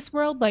control in this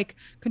world. Like,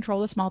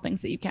 control the small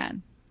things that you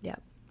can.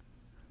 Yep.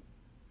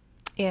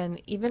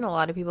 And even a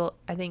lot of people,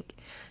 I think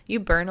you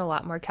burn a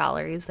lot more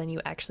calories than you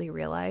actually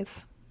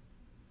realize,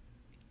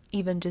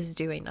 even just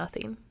doing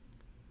nothing.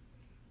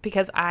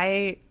 Because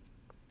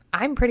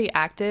I'm pretty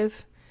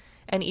active,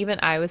 and even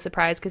I was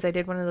surprised because I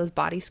did one of those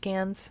body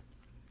scans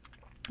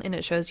and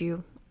it shows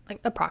you like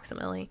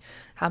approximately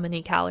how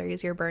many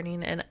calories you're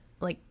burning, and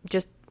like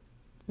just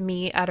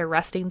me at a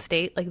resting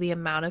state, like the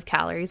amount of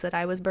calories that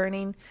I was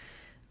burning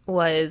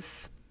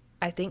was,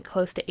 I think,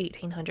 close to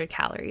 1,800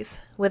 calories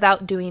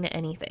without doing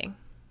anything.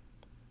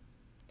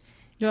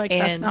 You're like,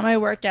 that's not my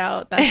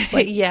workout. That's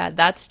like, yeah,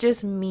 that's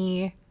just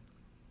me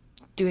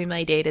doing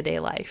my day-to-day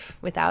life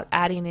without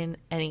adding in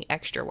any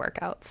extra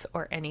workouts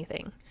or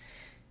anything.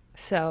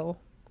 So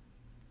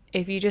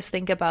if you just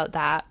think about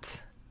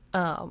that,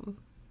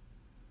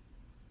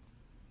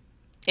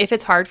 if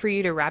it's hard for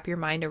you to wrap your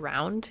mind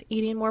around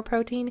eating more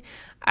protein,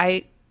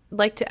 I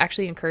like to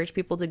actually encourage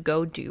people to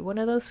go do one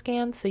of those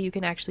scans so you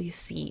can actually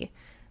see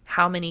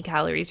how many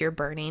calories you're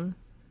burning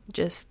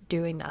just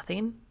doing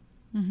nothing.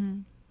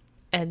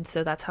 And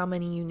so that's how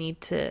many you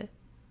need to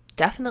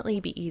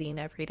definitely be eating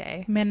every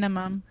day.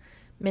 Minimum.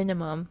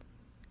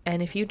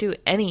 And if you do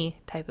any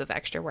type of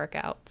extra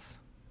workouts,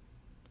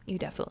 you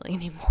definitely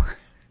need more.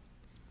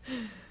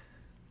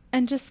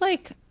 And just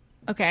like,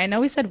 okay, I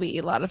know we said we eat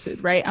a lot of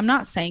food, right? I'm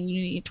not saying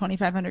you need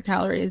 2,500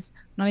 calories.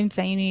 I'm not even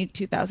saying you need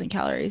 2,000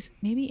 calories.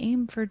 Maybe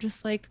aim for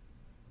just like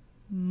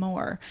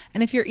more.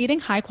 And if you're eating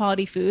high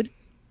quality food,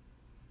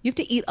 you have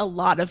to eat a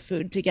lot of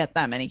food to get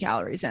that many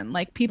calories in.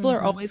 Like people are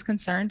Mm-hmm. always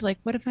concerned, like,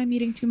 what if I'm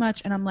eating too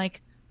much? And I'm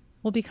like,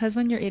 well, because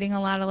when you're eating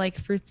a lot of like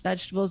fruits,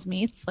 vegetables,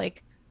 meats,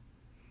 like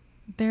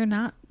they're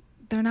not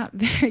they're not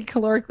very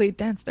calorically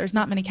dense. There's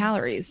not many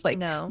calories. Like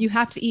No. you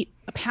have to eat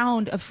a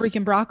pound of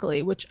freaking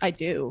broccoli, which I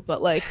do,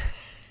 but like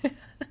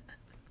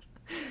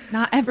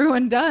not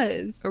everyone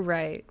does.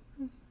 Right.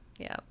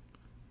 Yeah.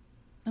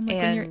 I'm like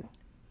when you're And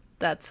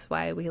that's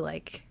why we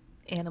like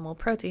animal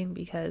protein,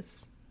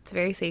 because it's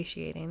very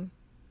satiating.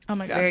 oh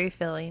my It's God. very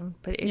filling,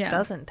 but it Yeah.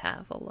 doesn't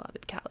have a lot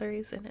of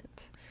calories in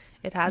it.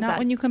 It has Not that,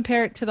 when you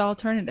compare it to the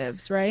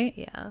alternatives, right?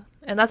 yeah.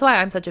 And that's why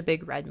I'm such a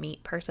big red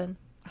meat person,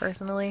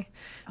 personally.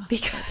 Oh, so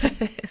good.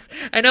 Because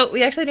I know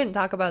we actually didn't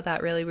talk about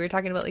that really. We were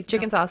talking about like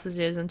chicken No.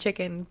 sausages and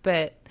chicken,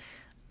 but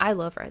I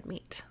love red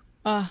meat.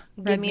 Give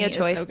Red me a meat is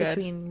choice so good.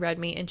 between red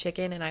meat and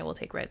chicken, and I will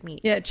take red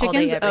meat Yeah, all day,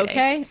 chicken's every day.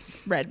 okay.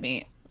 Red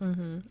meat.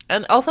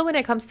 And also when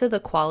it comes to the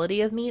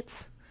quality of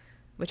meats,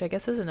 which I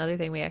guess is another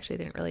thing we actually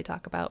didn't really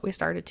talk about. We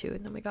started to,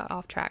 and then we got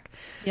off track.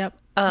 Yep.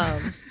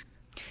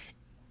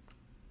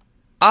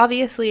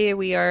 Obviously,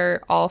 we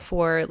are all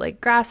for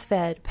like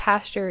grass-fed,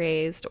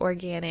 pasture-raised,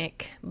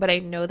 organic, but I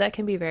know that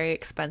can be very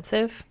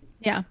expensive.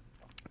 Yeah.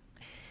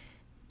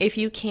 If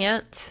you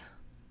can't,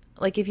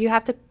 like if you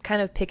have to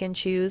kind of pick and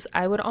choose,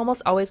 I would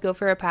almost always go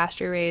for a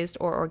pasture-raised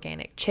or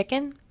organic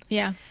chicken.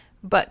 Yeah.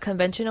 But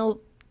conventional,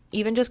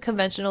 even just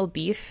conventional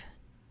beef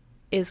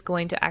is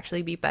going to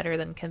actually be better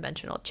than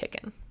conventional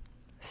chicken.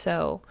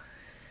 So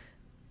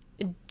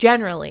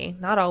generally,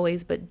 not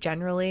always, but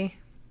generally,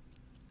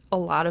 a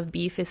lot of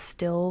beef is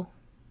still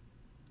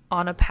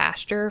on a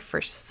pasture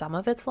for some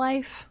of its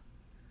life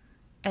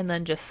and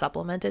then just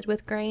supplemented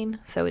with grain.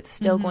 So it's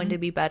still going to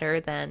be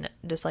better than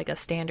just like a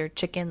standard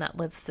chicken that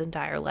lives its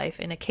entire life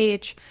in a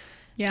cage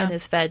Yeah. and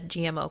is fed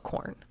GMO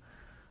corn.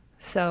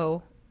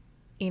 So,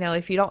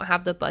 if you don't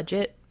have the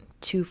budget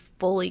to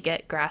fully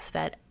get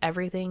grass-fed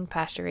everything,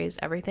 pasture-raised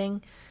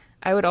everything,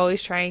 I would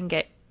always try and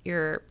get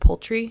your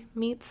poultry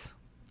meats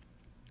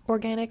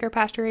organic or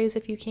pasture-raised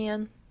if you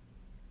can.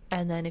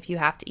 And then if you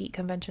have to eat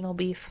conventional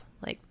beef,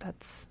 like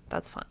that's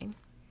fine.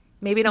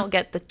 Maybe don't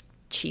get the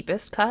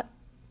cheapest cut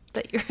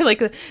that you're like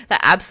the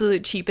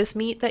absolute cheapest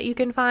meat that you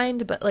can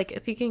find, but like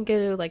if you can get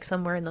it like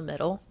somewhere in the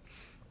middle.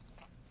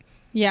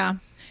 Yeah.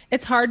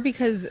 It's hard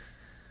because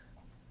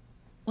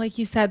like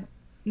you said,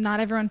 not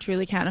everyone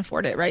truly can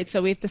afford it, right?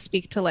 So we have to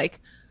speak to like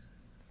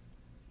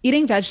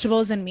eating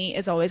vegetables and meat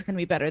is always going to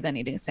be better than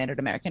eating standard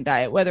American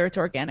diet, whether it's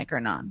organic or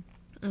non.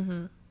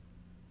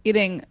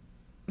 Eating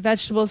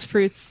vegetables,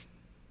 fruits,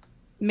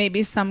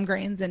 maybe some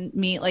grains and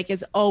meat like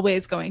is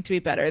always going to be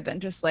better than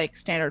just like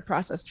standard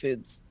processed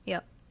foods.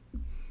 Yep.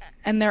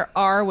 And there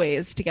are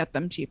ways to get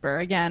them cheaper.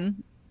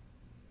 Again,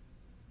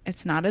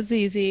 it's not as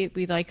easy.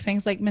 We like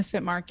things like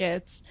misfit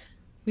markets.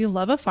 We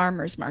love a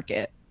farmer's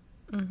market.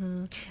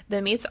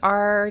 The meats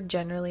are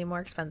generally more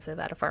expensive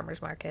at a farmer's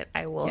market,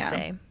 I will Yeah.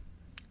 say.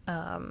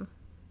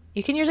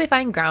 You can usually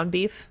find ground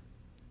beef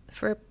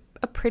for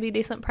a pretty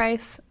decent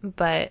price,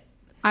 but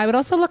I would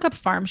also look up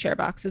farm share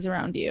boxes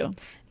around you.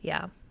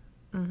 yeah.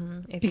 If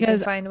you can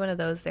Because find one of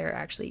those, they're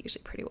actually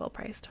usually pretty well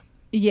priced.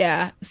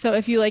 yeah, so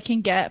if you like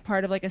can get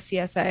part of like a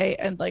CSA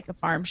and like a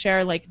farm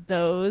share, like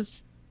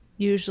those,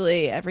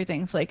 usually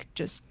everything's like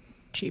just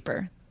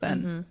cheaper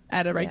than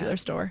at a regular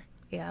store.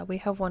 Yeah, we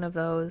have one of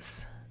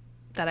those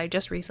that I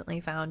just recently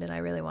found and I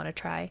really want to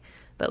try.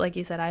 But like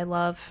you said,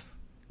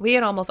 we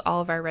get almost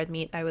all of our red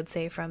meat, I would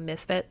say, from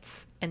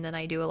Misfits. And then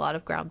I do a lot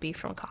of ground beef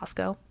from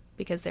Costco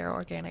because their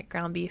organic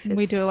ground beef is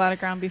We do a lot of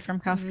ground beef from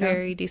Costco.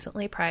 very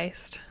decently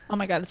priced. Oh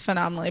my God, it's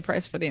phenomenally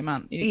priced for the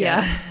amount you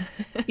Yeah.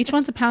 get. Each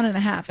one's a pound and a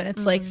half, and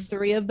it's like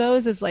 3 of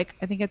those is like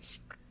I think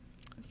it's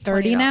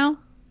 30 $20. now.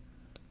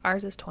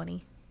 Ours is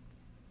 20.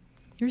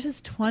 Yours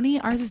is 20.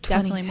 Ours It's is 20.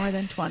 definitely more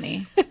than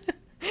 20.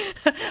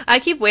 I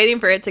keep waiting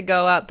for it to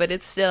go up, but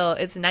it's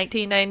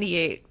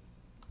 1998.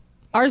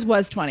 Ours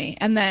was 20,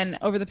 and then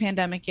over the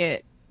pandemic,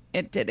 it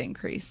did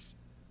increase.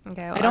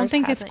 Okay, well, I don't ours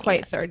think it's hasn't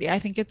quite yet. 30. I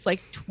think it's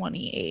like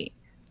 28.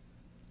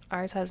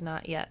 Ours has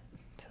not yet.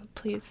 So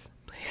please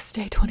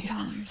stay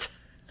 $20.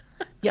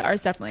 Yeah,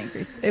 ours definitely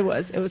increased. It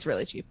was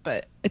really cheap,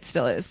 but it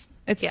still is.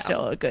 It's Yeah.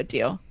 still a good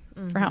deal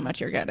for how much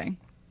you're getting.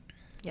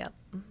 Yep.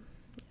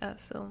 Yeah,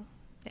 so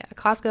yeah,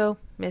 Costco,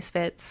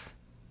 Misfits,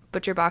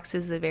 Butcher Box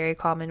is a very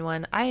common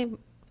one. I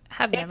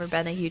have never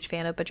been a huge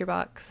fan of Butcher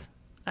Box.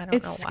 I don't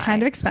know It's why.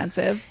 kind of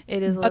expensive.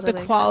 It is a But little the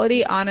bit quality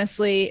expensive.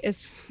 honestly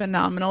is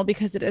phenomenal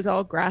because it is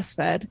all grass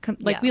fed.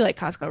 Like Yeah. we like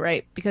Costco,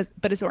 right?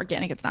 But it's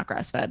organic, it's not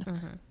grass fed.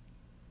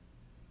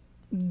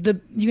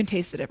 You can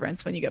taste the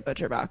difference when you get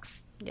Butcher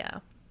Box. Yeah,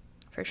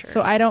 for sure.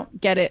 So I don't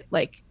get it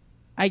like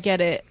I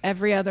get it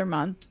every other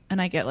month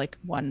and I get like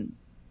one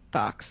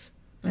box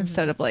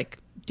instead of like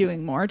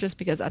doing more just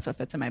because that's what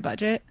fits in my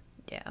budget.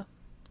 yeah.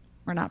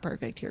 We're not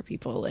perfect here,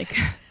 people. Like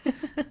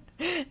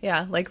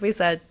Yeah, like we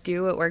said,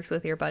 do what works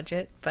with your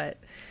budget, but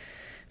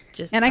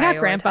just and I got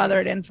prioritize.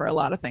 grandfathered in for a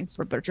lot of things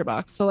for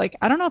ButcherBox. So like,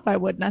 I don't know if I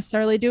would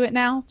necessarily do it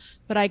now,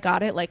 but I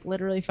got it like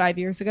literally 5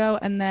 years ago.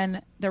 And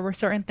then there were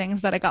certain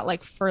things that I got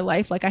like for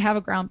life. Like I have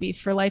a ground beef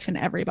for life in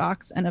every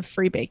box and a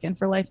free bacon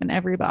for life in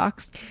every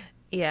box.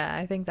 Yeah,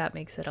 I think that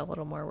makes it a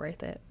little more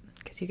worth it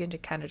because you can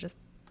just kind of just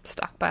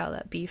stockpile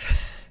that beef.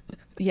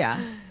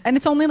 Yeah. And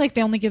it's only like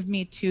they only give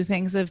me 2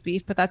 things of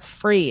beef, but that's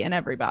free in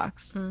every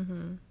box.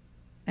 Mm-hmm.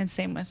 And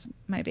same with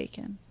my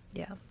bacon.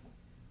 Yeah.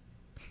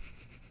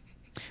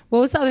 What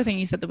was the other thing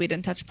you said that we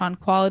didn't touch upon?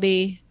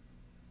 Quality.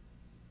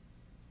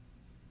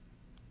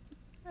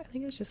 I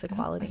think it was just the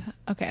quality.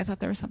 I thought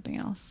there was something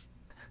else.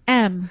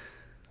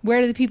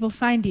 Where do the people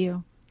find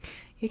you?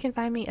 You can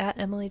find me at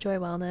Emily Joy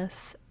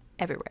Wellness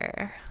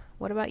everywhere.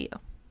 What about you?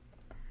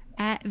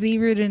 At The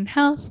Rooted in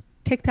Health,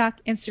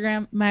 TikTok,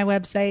 Instagram, my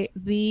website,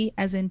 the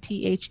as in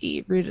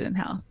THE, Rooted in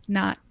Health,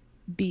 not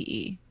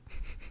BE.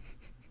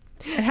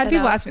 I had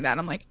people ask me that. And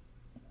I'm like,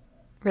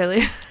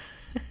 really?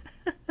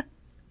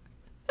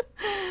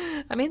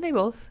 I mean, they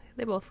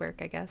both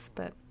work, I guess,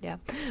 but yeah.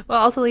 We'll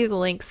also leave the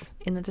links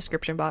in the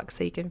description box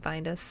so you can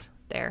find us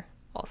there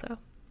also.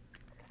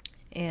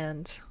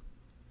 And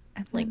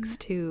links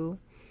to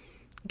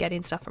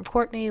getting stuff from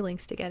Courtney,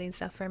 links to getting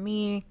stuff from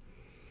me.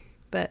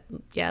 But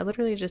yeah,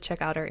 literally just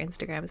check out our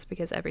Instagrams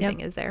because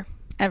everything is there.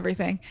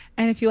 Everything.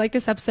 And if you like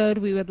this episode,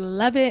 we would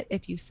love it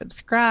if you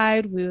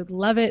subscribed. We would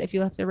love it if you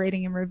left a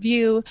rating and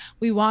review.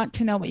 We want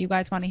to know what you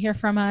guys want to hear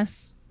from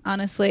us.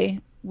 Honestly,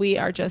 we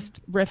are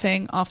just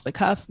riffing off the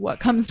cuff what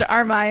comes to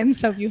our minds.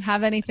 So if you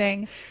have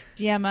anything,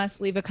 DM us,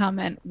 leave a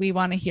comment. We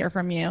want to hear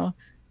from you.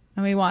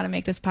 And we want to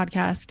make this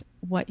podcast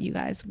what you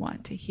guys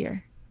want to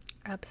hear.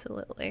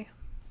 Absolutely.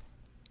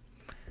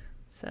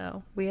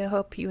 So we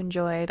hope you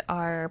enjoyed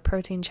our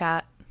protein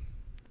chat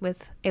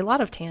with a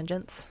lot of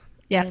tangents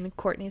and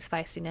Courtney's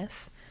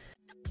feistiness.